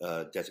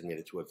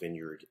designated to a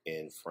vineyard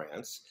in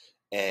France.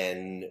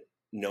 And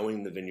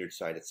knowing the vineyard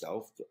site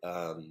itself,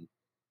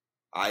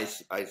 I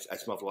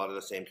smelled a lot of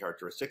the same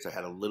characteristics. I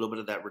had a little bit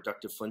of that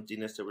reductive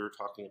flintiness that we were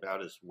talking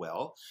about as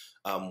well.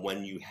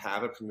 When you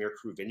have a Premier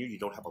Cru vineyard, you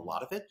don't have a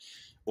lot of it,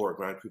 or a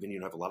Grand Cru vineyard, you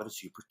don't have a lot of it,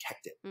 so you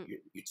protect it.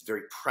 It's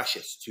very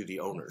precious to the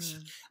owners.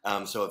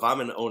 So if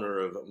I'm an owner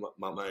of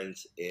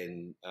Montmains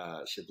in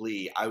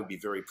Chablis, I would be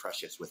very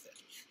precious with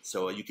it.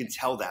 So you can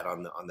tell that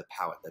on the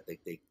palate that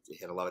they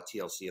had a lot of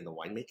TLC in the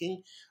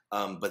winemaking.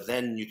 But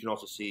then you can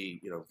also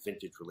see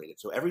vintage related.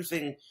 So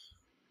everything.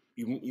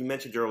 You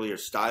mentioned earlier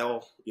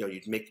style.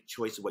 You'd make a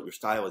choice of what your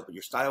style is, but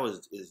your style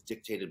is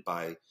dictated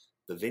by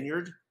the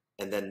vineyard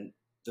and then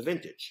the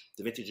vintage.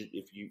 The vintage,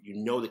 if you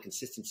know the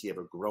consistency of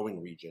a growing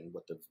region,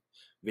 what the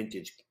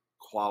vintage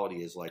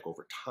quality is like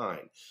over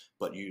time.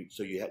 But you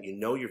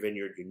know your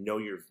vineyard,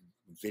 your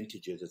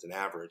vintages as an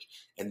average,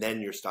 and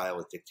then your style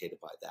is dictated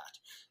by that.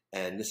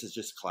 And this is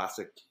just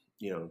classic,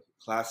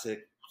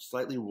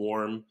 slightly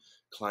warm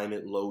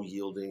climate, low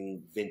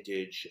yielding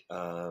vintage.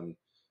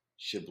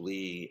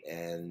 Chablis,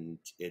 and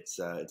it's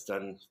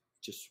done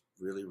just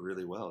really,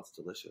 really well. It's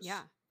delicious.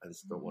 Yeah. I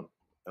just don't want.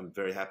 I'm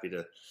very happy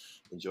to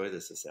enjoy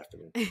this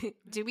afternoon.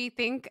 Do we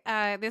think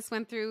this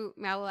went through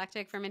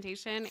malolactic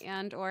fermentation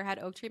and or had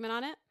oak treatment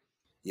on it?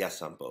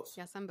 Yes, on both.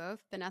 Yes, on both.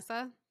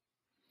 Vanessa?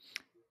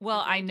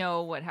 Well, I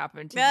know what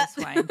happened to this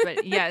wine,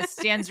 but yes,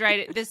 Dan's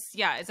right. It's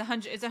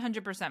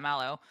 100%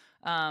 mallow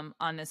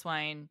on this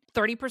wine.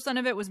 30%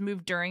 of it was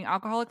moved during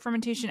alcoholic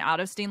fermentation out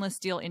of stainless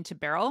steel into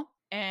barrel.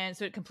 And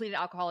so it completed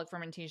alcoholic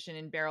fermentation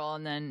in barrel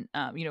and then,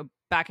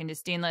 back into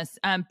stainless.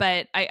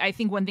 But I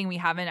think one thing we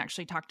haven't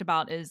actually talked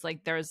about is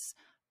like there's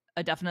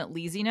a definite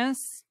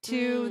leesiness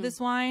to this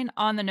wine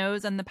on the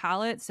nose and the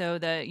palate. So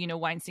the,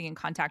 wine staying in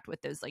contact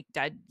with those like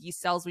dead yeast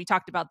cells. We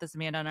talked about this,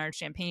 Amanda, on our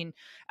champagne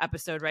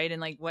episode, right?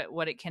 And like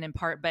what it can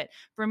impart. But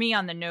for me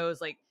on the nose,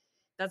 like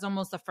that's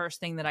almost the first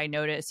thing that I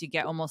notice. You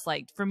get almost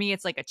like, for me,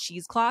 it's like a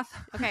cheesecloth.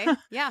 Okay.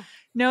 Yeah.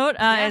 Note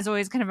is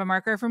always kind of a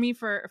marker for me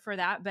for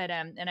that. But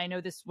and I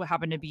know this would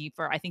happen to be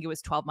for, I think it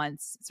was 12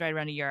 months. It's right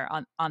around a year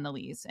on the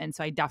lees. And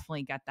so I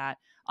definitely get that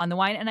on the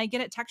wine. And I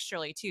get it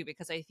texturally too,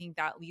 because I think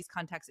that lees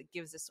context, it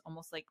gives this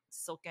almost like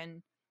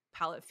silken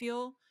palate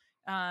feel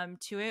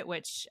to it,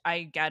 which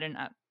I get. And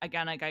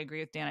again, like I agree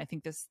with Dan. I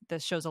think this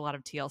shows a lot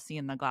of TLC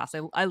in the glass.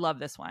 I love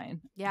this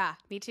wine. Yeah,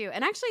 me too.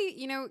 And actually,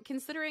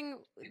 considering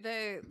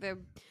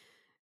the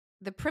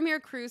premier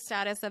cru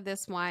status of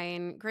this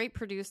wine, great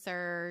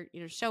producer,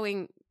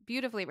 showing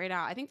beautifully right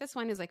now. I think this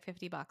wine is like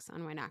 $50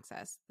 on Wine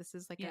Access. This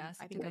is like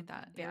I think like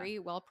that very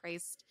well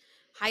priced,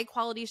 high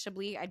quality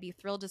Chablis. I'd be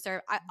thrilled to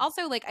serve. I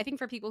also I think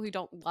for people who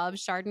don't love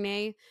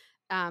Chardonnay,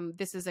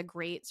 this is a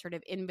great sort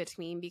of in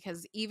between,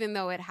 because even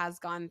though it has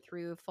gone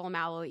through full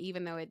mallow,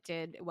 even though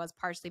it was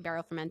partially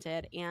barrel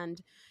fermented and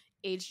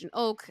aged in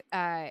oak,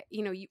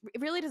 it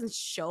really doesn't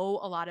show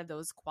a lot of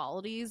those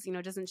qualities.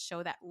 It doesn't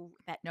show that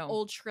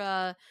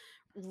ultra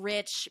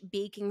rich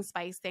baking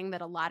spice thing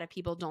that a lot of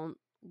people don't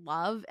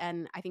love.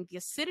 And I think the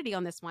acidity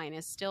on this wine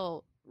is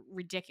still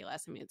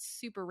ridiculous. I mean, it's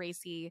super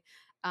racy,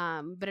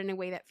 but in a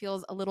way that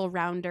feels a little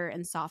rounder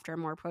and softer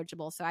and more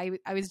approachable. So I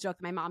always joke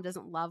that my mom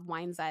doesn't love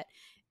wines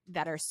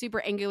that are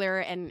super angular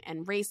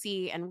and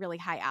racy and really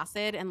high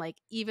acid. And like,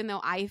 even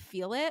though I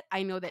feel it,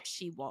 I know that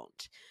she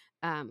won't,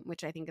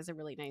 which I think is a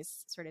really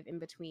nice sort of in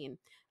between.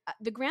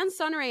 The Grande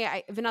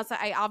Sonnerie,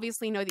 Vanessa, I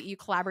obviously know that you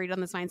collaborated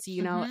on this wine, so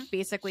you know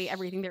basically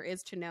everything there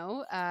is to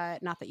know.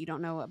 Not that you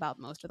don't know about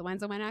most of the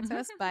wines on Wine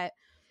Access, but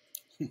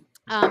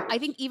I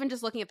think even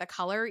just looking at the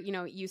color,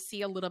 you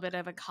see a little bit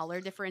of a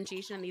color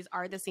differentiation, and these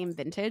are the same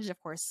vintage. Of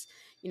course,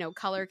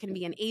 color can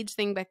be an age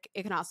thing, but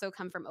it can also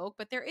come from oak.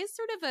 But there is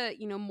sort of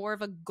a, more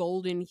of a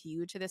golden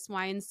hue to this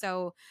wine.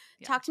 So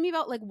talk to me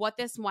about like what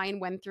this wine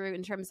went through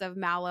in terms of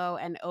mallow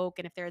and oak,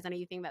 and if there's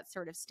anything that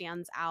sort of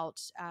stands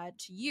out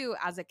to you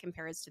as it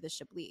compares to the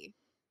Chablis.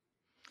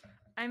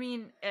 I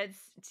mean, it's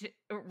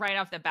right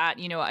off the bat,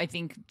 I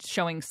think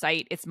showing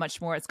sight, it's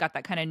got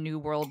that kind of new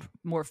world,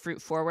 more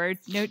fruit forward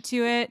note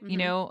to it,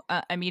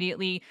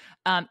 immediately.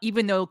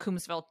 Even though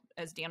Coombsville,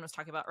 as Dan was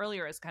talking about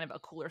earlier, is kind of a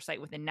cooler site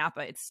within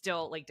Napa, it's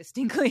still like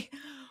distinctly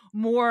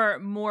more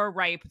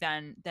ripe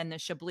than the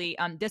Chablis.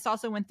 This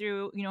also went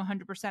through,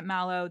 100%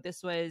 mallow.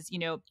 This was,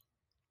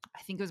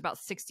 I think it was about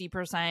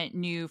 60%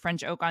 new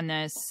French oak on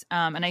this.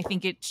 And I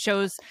think it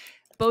shows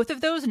both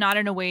of those, not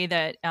in a way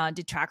that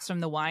detracts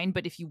from the wine,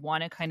 but if you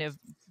want to kind of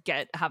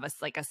have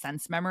a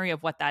sense memory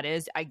of what that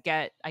is, I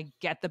get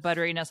the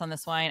butteriness on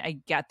this wine. I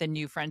get the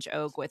new French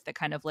oak with the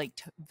kind of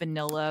like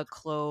vanilla,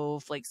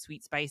 clove, like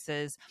sweet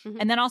spices.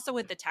 And then also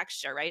with the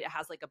texture, right? It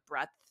has like a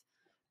breadth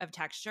of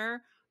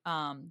texture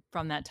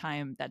from that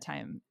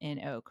time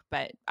in oak.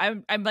 But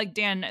I'm like,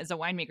 Dan, as a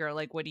winemaker,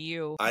 like, what do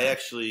you? I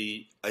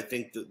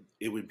think that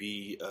it would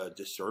be a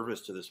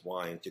disservice to this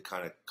wine to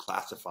kind of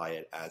classify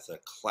it as a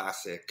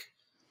classic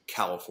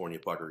California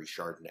buttery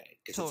Chardonnay,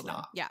 because it's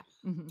not. Yeah.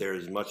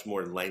 There's much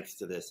more length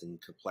to this and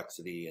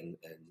complexity, and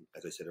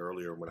as I said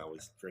earlier when I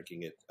was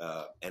drinking it,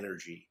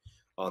 energy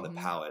on the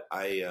palate.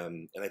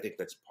 And I think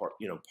that's part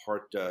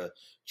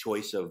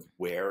choice of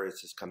where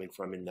this is coming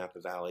from in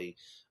Napa Valley,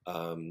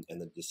 and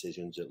the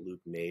decisions that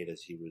Luke made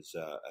as he was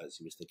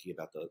thinking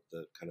about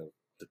the kind of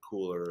the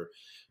cooler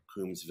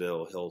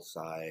Coombsville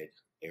hillside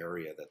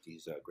area that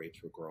these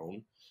grapes were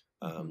grown.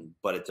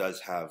 But it does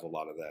have a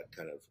lot of that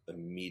kind of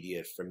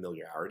immediate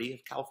familiarity of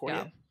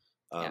California.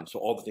 So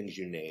all the things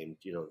you named,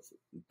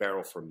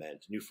 barrel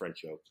ferment, new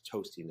French oak,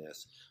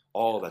 toastiness,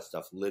 all that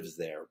stuff lives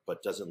there,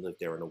 but doesn't live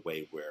there in a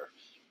way where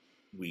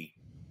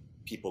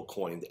people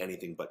coined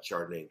anything but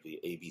Chardonnay, the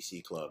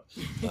ABC Club,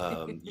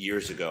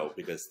 years ago,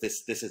 because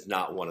this is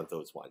not one of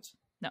those wines.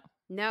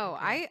 No,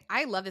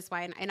 I love this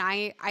wine, and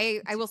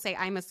I will say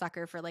I'm a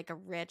sucker for like a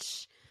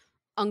rich,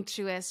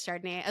 unctuous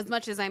Chardonnay. As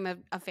much as I'm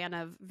a fan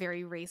of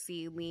very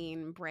racy,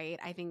 lean, bright,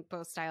 I think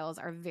both styles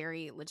are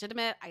very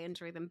legitimate. I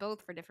enjoy them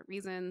both for different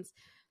reasons,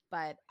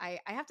 but I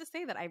have to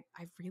say that I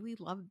really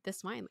love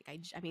this wine.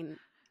 Like I mean,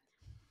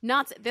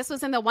 this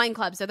was in the wine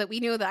club so that we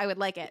knew that I would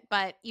like it,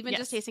 but even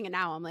just tasting it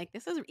now, I'm like,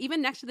 this is,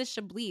 even next to the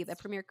Chablis, the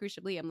Premier Cru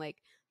Chablis, I'm like,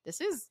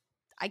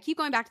 I keep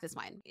going back to this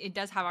wine. It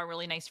does have a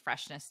really nice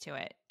freshness to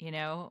it,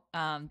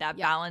 that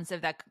balance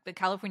of the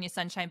California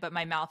sunshine, but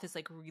my mouth is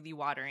like really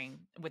watering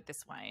with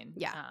this wine.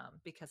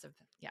 Because of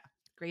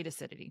great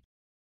acidity.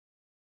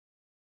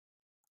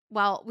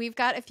 Well, we've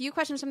got a few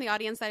questions from the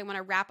audience that I want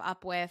to wrap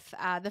up with.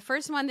 The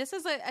first one, this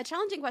is a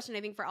challenging question,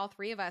 I think, for all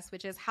three of us,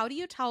 which is how do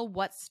you tell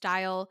what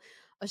style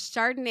a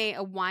Chardonnay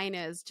a wine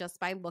is just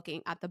by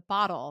looking at the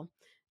bottle?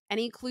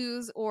 Any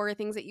clues or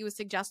things that you would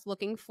suggest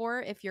looking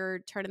for if you're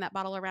turning that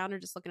bottle around or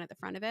just looking at the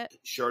front of it?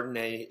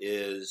 Chardonnay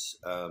is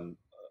a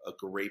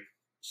grape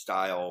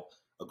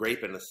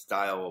and a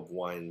style of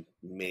wine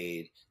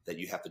made that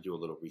you have to do a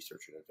little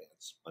research in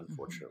advance,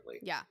 unfortunately.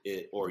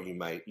 Or you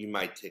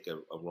might take a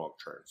wrong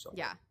turn somewhere.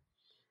 Yeah.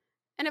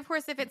 And of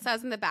course, if it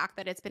says in the back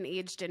that it's been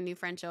aged in new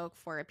French oak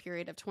for a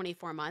period of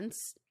 24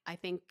 months, I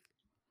think,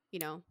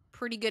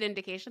 pretty good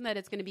indication that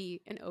it's going to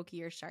be an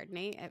oakier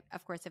Chardonnay.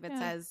 Of course, if it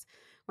says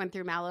went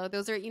through Malo,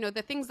 those are,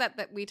 the things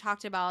that we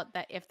talked about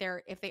that if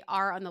they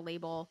are on the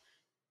label,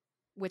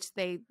 which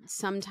they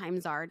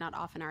sometimes are, not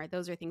often are,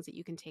 those are things that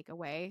you can take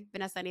away.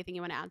 Vanessa, anything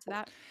you want to add to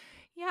that?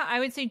 Yeah, I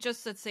would say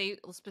just let's say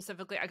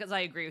specifically, because I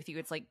agree with you,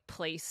 it's like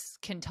place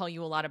can tell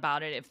you a lot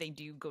about it if they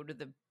do go to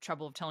the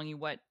trouble of telling you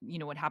what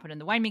happened in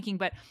the winemaking.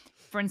 But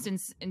for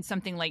instance, in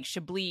something like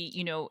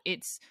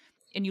Chablis,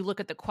 and you look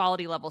at the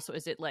quality level. So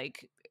is it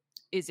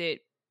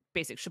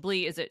basic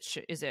Chablis?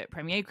 Is it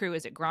Premier Cru?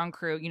 Is it Grand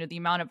Cru? The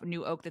amount of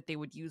new oak that they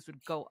would use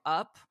would go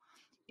up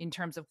in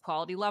terms of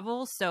quality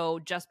level. So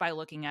just by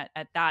looking at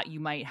that, you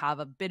might have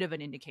a bit of an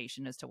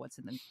indication as to what's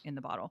in the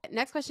bottle.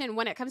 Next question.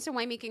 When it comes to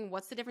winemaking,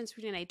 what's the difference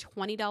between a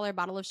 $20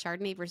 bottle of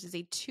Chardonnay versus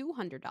a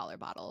 $200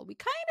 bottle? We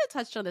kind of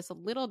touched on this a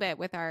little bit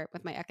with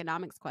my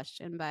economics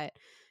question, but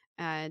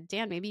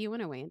Dan, maybe you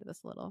want to weigh into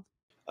this a little.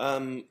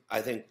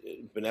 I think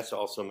Vanessa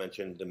also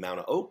mentioned the amount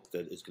of oak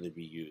that is going to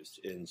be used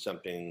in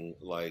something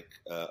like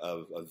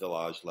a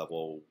village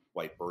level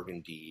white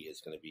Burgundy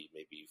is going to be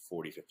maybe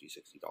 $40, $50,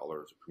 $60.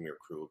 A Premier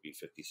Cru will be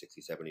 $50,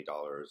 $60, $70. A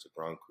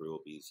Grand Cru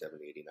will be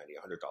 $70, $80,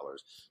 $90, $100.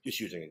 Just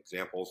using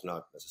examples,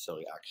 not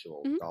necessarily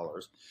actual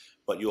dollars,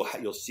 but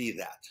you'll see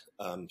that.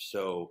 I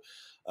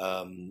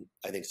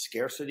think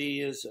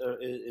scarcity is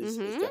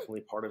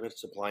definitely part of it.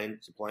 Supply and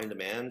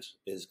demand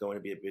is going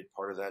to be a big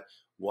part of that.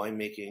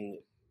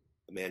 Winemaking.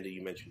 Amanda,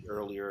 you mentioned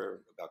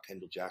earlier about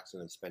Kendall Jackson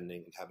and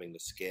spending and having the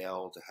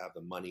scale to have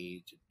the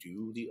money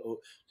to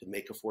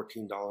make a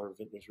 $14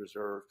 vintage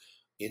reserve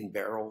in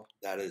barrel.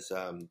 That's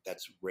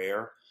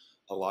rare.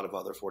 A lot of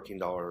other $14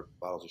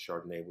 bottles of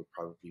Chardonnay would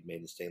probably be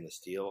made in stainless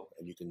steel,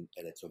 and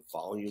it's a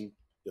volume.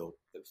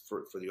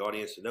 For the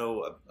audience to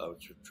know, a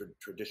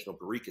traditional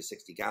barrique is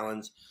 60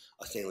 gallons.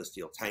 A stainless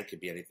steel tank could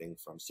be anything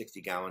from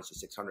 60 gallons to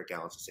 600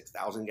 gallons to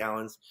 6,000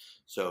 gallons.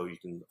 So you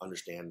can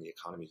understand the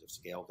economies of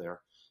scale there.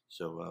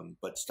 So,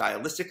 but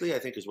stylistically, I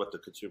think is what the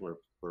consumer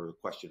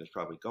question is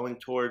probably going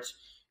towards.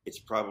 It's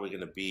probably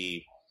going to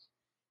be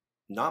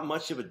not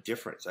much of a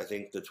difference. I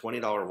think the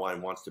 $20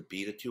 wine wants to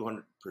be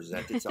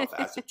present itself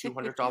as a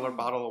 $200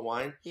 bottle of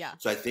wine. Yeah.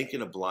 So I think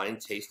in a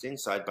blind tasting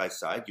side by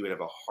side, you would have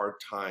a hard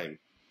time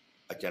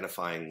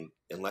identifying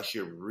unless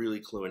you're really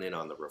cluing in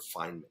on the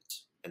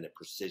refinement and the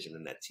precision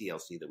and that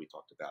TLC that we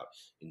talked about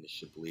in the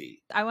Chablis.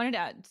 I wanted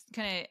to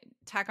kind of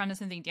tack on to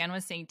something Dan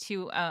was saying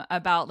too,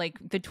 about like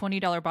the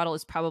 $20 bottle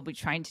is probably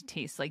trying to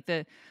taste like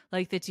the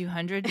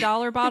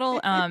 $200 bottle.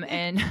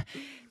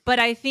 But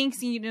I think,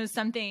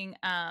 something,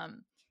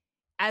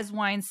 as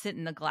wines sit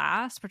in the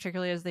glass,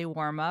 particularly as they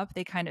warm up,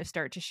 they kind of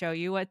start to show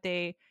you what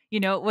they,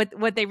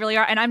 what they really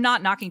are. And I'm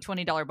not knocking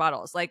 $20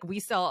 bottles. Like we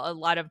sell a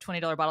lot of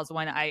 $20 bottles of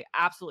wine that I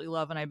absolutely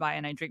love and I buy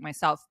and I drink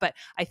myself. But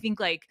I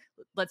think like,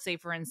 let's say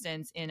for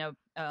instance,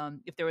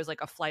 if there was like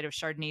a flight of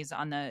Chardonnays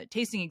on the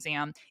tasting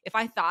exam, if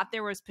I thought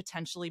there was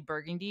potentially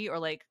Burgundy or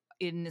like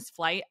in this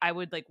flight, I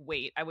would like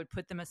wait. I would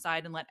put them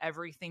aside and let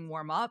everything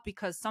warm up,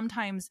 because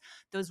sometimes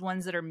those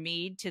ones that are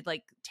made to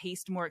like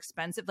taste more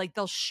expensive, like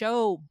they'll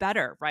show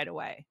better right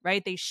away,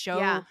 right? They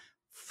show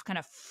kind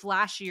of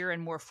flashier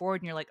and more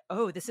forward, and you're like,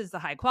 oh, this is the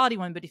high quality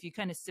one. But if you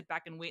kind of sit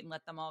back and wait and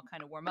let them all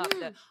kind of warm up,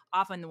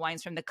 often the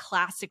wines from the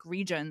classic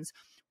regions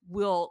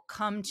will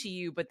come to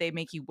you, but they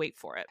make you wait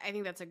for it. I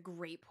think that's a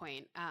great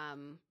point.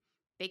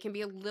 They can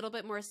be a little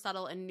bit more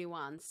subtle and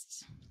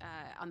nuanced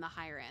on the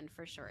higher end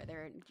for sure. I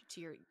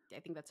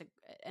think that's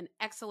an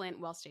excellent,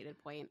 well-stated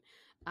point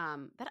that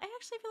I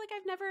actually feel like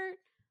I've never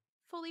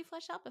fully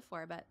fleshed out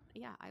before, but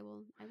yeah, I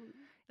will.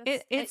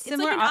 It's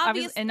similar, like an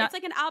obvious, obvious, it's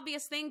like an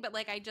obvious thing, but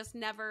like I just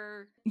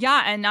never.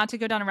 Yeah, and not to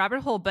go down a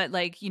rabbit hole, but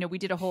like we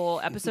did a whole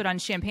episode on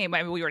champagne.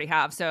 I mean, we already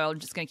have, so I'm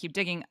just gonna keep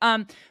digging.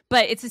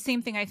 But it's the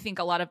same thing. I think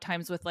a lot of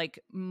times with like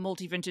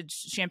multi-vintage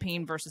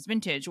champagne versus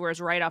vintage, whereas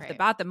right off the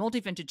bat, the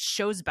multi-vintage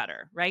shows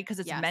better, right? Because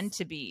it's meant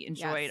to be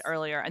enjoyed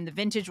earlier, and the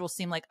vintage will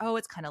seem like, oh,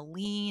 it's kind of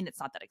lean,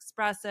 it's not that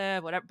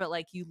expressive, whatever. But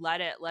like you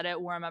let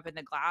it warm up in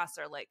the glass,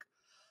 or like.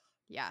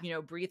 Yeah.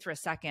 Breathe for a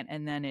second,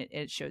 and then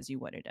it shows you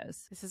what it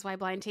is. This is why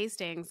blind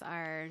tastings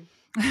are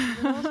a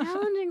little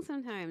challenging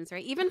sometimes,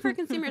 right? Even for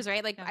consumers,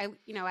 right? Like I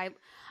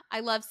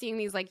love seeing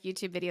these like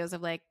YouTube videos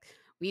of like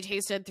we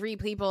tasted 3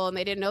 people and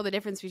they didn't know the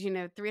difference between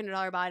a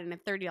 $300 bottle and a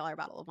 $30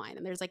 bottle of wine.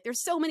 And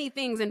there's so many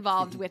things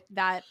involved with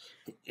that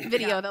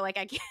video that like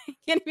I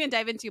can't even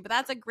dive into, but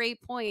that's a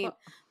great point.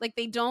 Like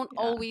they don't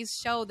always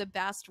show the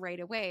best right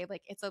away.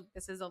 Like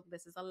this is a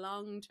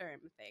long-term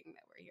thing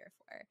that we're here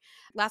for.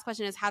 Last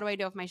question is, how do I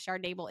know if my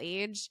Chardonnay will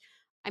age?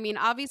 I mean,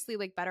 obviously,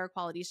 like better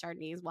quality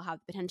Chardonnays will have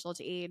the potential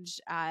to age.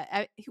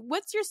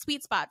 What's your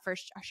sweet spot for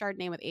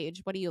Chardonnay with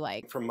age? What do you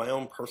like? From my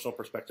own personal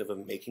perspective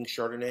of making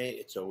Chardonnay,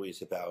 it's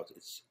always about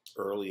its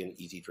early and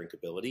easy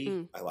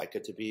drinkability. I like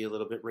it to be a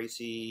little bit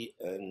racy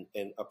and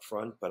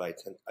upfront, but I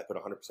put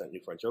 100%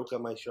 New French oak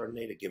on my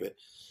Chardonnay to give it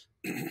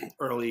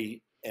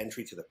early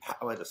entry to the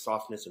palate, the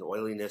softness and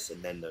oiliness,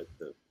 and then the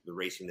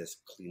raciness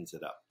cleans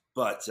it up.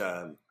 But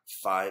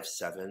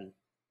 5-7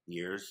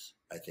 years,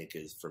 I think,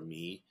 is for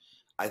me.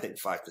 I think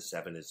 5 to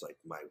 7 is like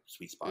my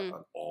sweet spot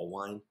on all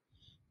wine,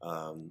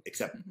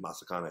 except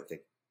Massican. I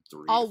think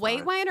 3. All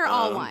white wine or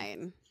all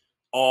wine?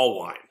 All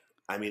wine.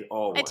 I mean,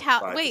 all wine.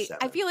 Wait,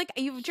 I feel like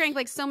you've drank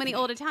like so many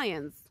old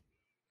Italians.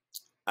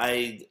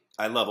 I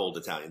love old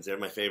Italians. They're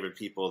my favorite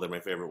people. They're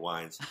my favorite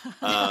wines.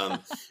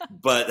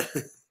 But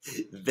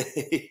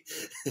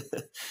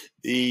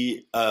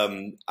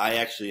I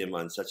actually am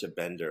on such a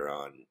bender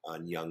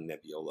on young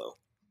Nebbiolo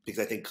because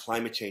I think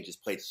climate change has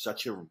played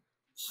such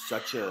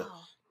a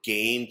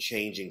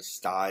game-changing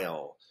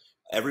style.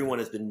 Everyone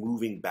has been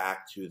moving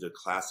back to the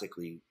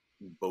classically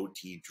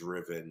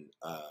boaty-driven,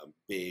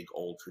 big,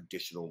 old,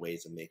 traditional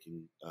ways of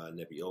making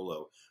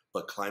Nebbiolo,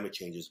 but climate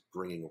change is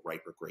bringing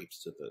riper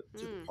grapes to the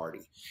party.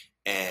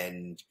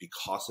 And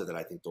because of that,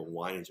 I think the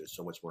wines are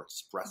so much more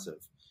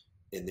expressive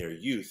in their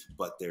youth,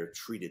 but they're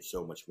treated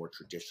so much more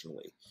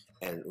traditionally.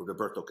 And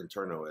Roberto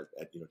Conterno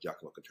at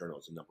Giacomo Conterno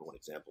is the #1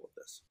 example of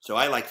this. So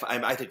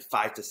I think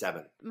 5 to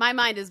 7. My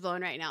mind is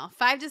blown right now.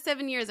 5 to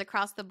 7 years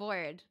across the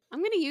board. I'm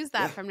going to use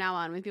that from now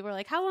on when people are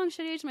like, "How long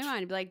should I age my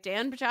wine?" I'd be like,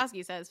 Dan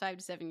Petroski says 5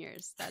 to 7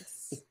 years.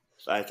 That's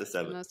 5 to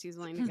 7. the most he's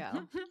willing to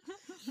go.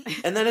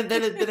 And then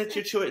it's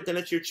your choice. Then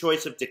it's your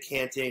choice of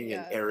decanting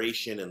and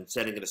aeration and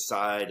setting it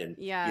aside and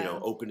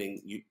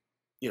opening.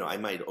 I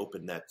might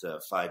open that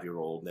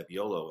 5-year-old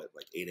Nebbiolo at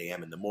like 8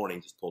 a.m. in the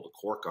morning, just pull the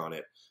cork on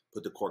it,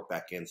 put the cork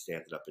back in,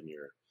 stand it up in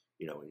your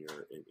in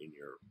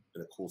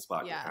a cool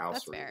spot in your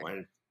house or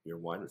your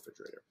wine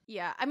refrigerator.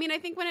 Yeah, I mean, I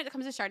think when it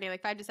comes to Chardonnay,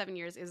 like 5 to 7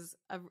 years is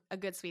a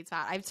good sweet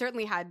spot. I've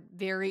certainly had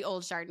very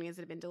old Chardonnays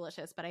that have been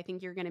delicious, but I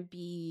think you're going to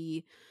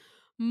be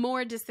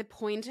more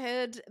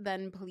disappointed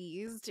than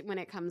pleased when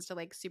it comes to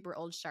like super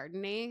old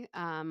Chardonnay.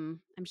 I'm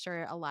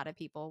sure a lot of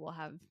people will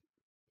have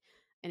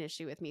an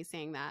issue with me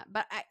saying that,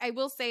 but I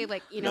will say,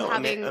 like,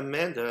 having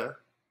Amanda,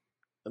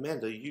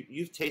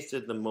 you've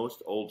tasted the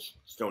most old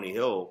Stony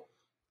Hill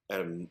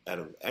out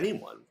of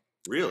anyone,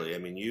 really. I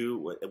mean,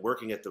 you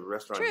working at the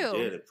restaurant you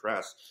did at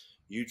Press,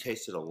 you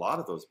tasted a lot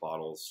of those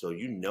bottles, so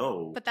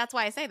But that's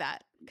why I say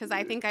that, because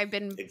I think I've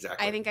been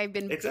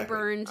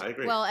burned. I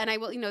agree. Well, and I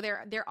will.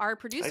 There are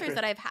producers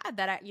that I've had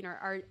that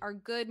are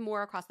good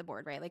more across the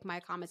board, right? Like my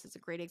Comas is a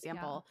great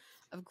example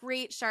of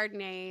great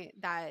Chardonnay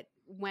that,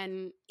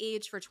 when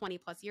aged for 20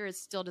 plus years,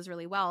 still does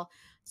really well.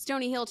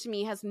 Stony Hill to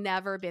me has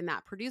never been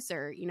that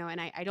producer,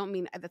 and I don't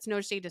mean that's no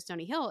shade to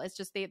Stony Hill. It's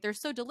just they're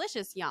so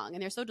delicious young,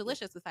 and they're so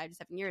delicious with 5 to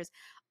 7 years.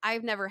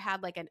 I've never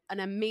had like an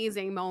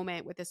amazing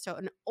moment with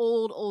an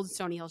old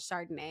Stony Hill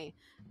Chardonnay.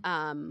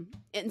 And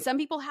some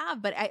people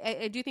have, but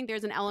I do think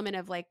there's an element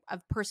of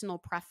personal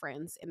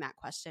preference in that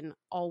question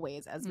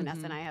always, as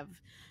Vanessa and I have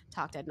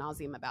talked ad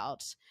nauseum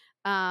about.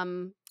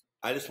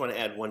 I just want to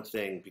add one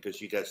thing,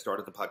 because you guys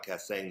started the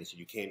podcast saying this.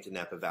 You came to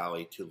Napa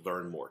Valley to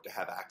learn more, to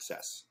have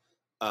access,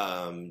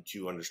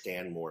 to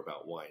understand more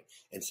about wine.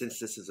 And since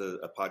this is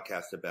a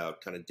podcast about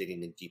kind of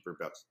digging in deeper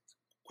about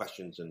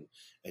questions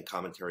and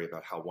commentary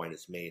about how wine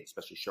is made,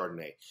 especially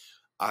Chardonnay,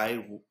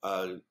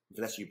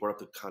 Vanessa, you brought up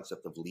the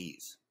concept of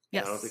lees.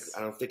 Yes.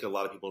 I don't think a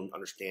lot of people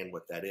understand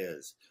what that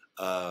is.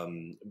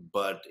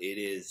 But it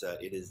is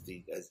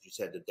the, as you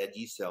said, the dead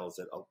yeast cells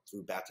that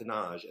through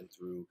batonnage and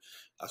through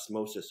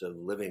osmosis of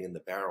living in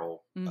the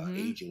barrel,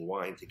 aging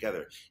wine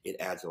together, it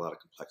adds a lot of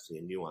complexity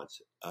and nuance.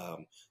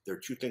 There are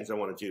 2 things I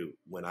want to do.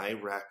 When I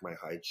rack my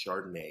hide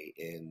Chardonnay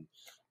in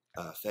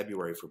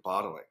February for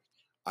bottling,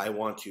 I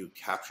want to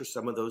capture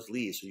some of those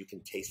lees so you can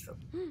taste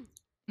them.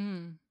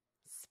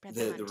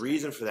 The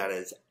reason for that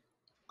is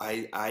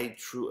I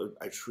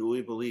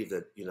truly believe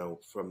that,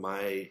 from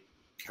my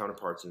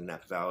counterparts in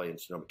Napa Valley and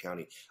Sonoma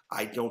County,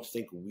 I don't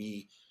think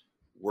we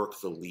work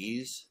the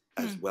lees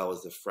as well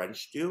as the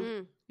French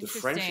do. The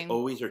French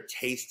always are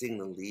tasting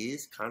the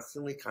lees,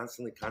 constantly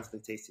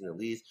tasting the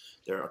lees.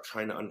 They're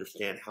trying to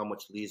understand how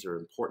much lees are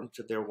important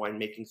to their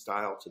winemaking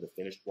style, to the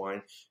finished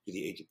wine, to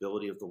the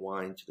ageability of the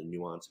wine, to the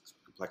nuance and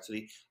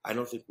complexity. I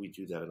don't think we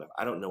do that enough.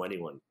 I don't know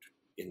anyone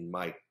in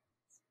my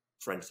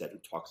friend set who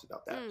talks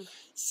about that.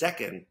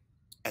 Second,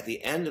 at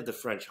the end of the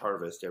French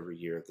harvest every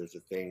year, there's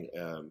a thing,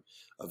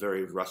 a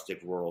very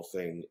rustic rural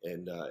thing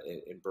in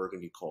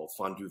Burgundy called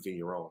fondue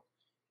vigneron.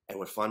 And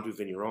what fondue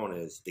vigneron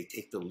is, they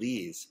take the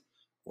lees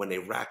when they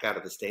rack out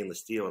of the stainless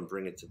steel and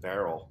bring it to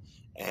barrel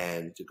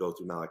and to go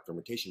through malolactic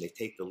fermentation, they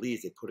take the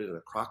lees, they put it in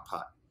a crock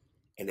pot,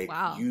 and they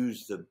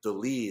use the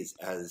lees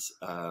as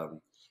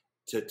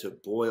to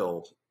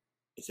boil.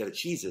 Instead of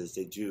cheeses,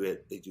 they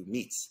do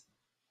meats.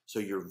 So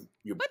you're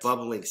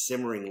bubbling,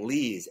 simmering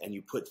lees, and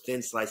you put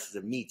thin slices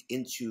of meat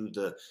into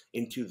the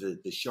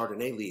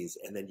Chardonnay lees,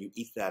 and then you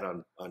eat that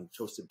on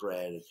toasted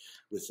bread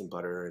with some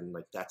butter, and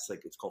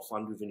it's called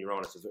fondue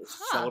vigneron. It's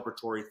a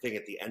celebratory thing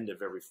at the end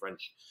of every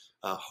French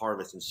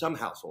harvest in some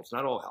households,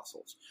 not all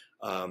households.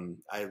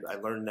 I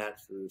learned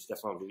that through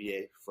Stéphane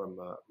Vivier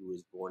who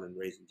was born and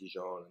raised in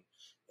Dijon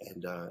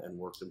and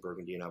worked in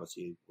Burgundy, and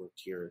obviously worked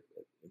here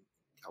in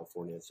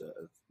California as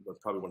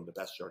probably one of the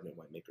best Chardonnay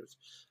winemakers.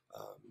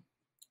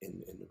 In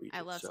the region.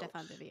 I love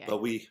Stéphane Vivier.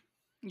 But we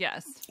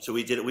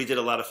did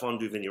a lot of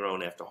fondue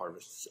vigneron after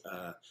harvests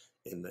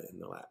in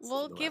the last.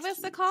 Well, give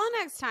us a call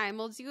next time.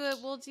 We'll do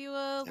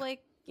a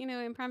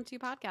impromptu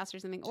podcast or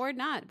something, or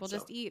not. We'll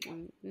just eat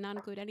and not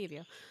include any of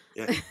you.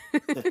 Yeah.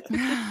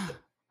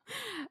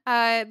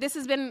 This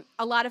has been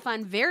a lot of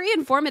fun, very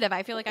informative.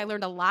 I feel like I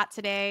learned a lot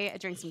today. I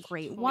drank some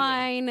great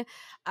wine.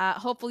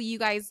 Hopefully you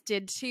guys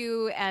did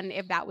too. And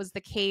if that was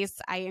the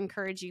case, I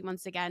encourage you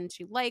once again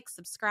to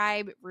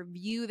subscribe,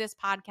 review this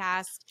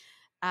podcast,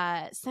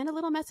 send a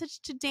little message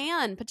to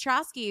Dan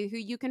Petroski, who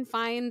you can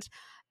find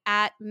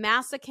at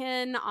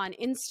Massican on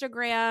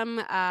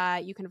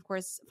Instagram. You can, of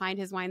course, find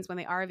his wines when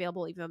they are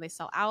available, even though they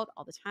sell out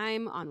all the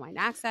time on Wine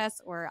Access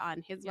or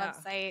on his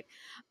website.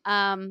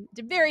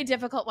 Very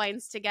difficult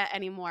wines to get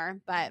anymore,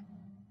 but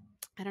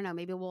I don't know,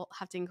 maybe we'll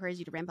have to encourage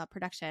you to ramp up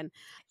production.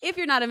 If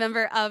you're not a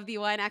member of the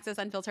Wine Access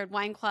Unfiltered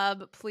Wine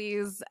Club,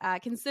 please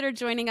consider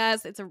joining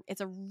us. It's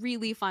a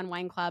really fun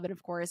wine club, and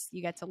of course,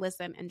 you get to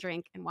listen and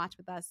drink and watch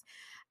with us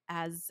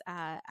as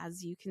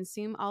you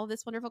consume all of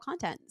this wonderful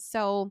content.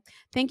 So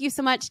thank you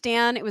so much,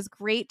 Dan. It was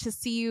great to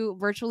see you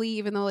virtually,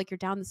 even though you're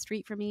down the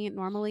street from me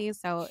normally.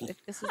 So if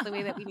this is the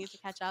way that we need to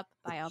catch up,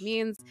 by all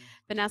means.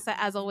 Vanessa,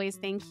 as always,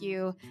 thank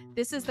you.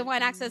 This is the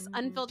Wine Access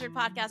Unfiltered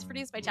podcast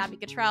produced by Chablis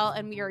Cottrell,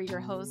 and we are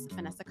your hosts,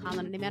 Vanessa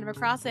Conlon and Amanda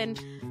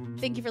McCrossin.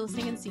 Thank you for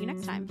listening, and see you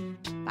next time.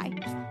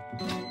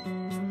 Bye.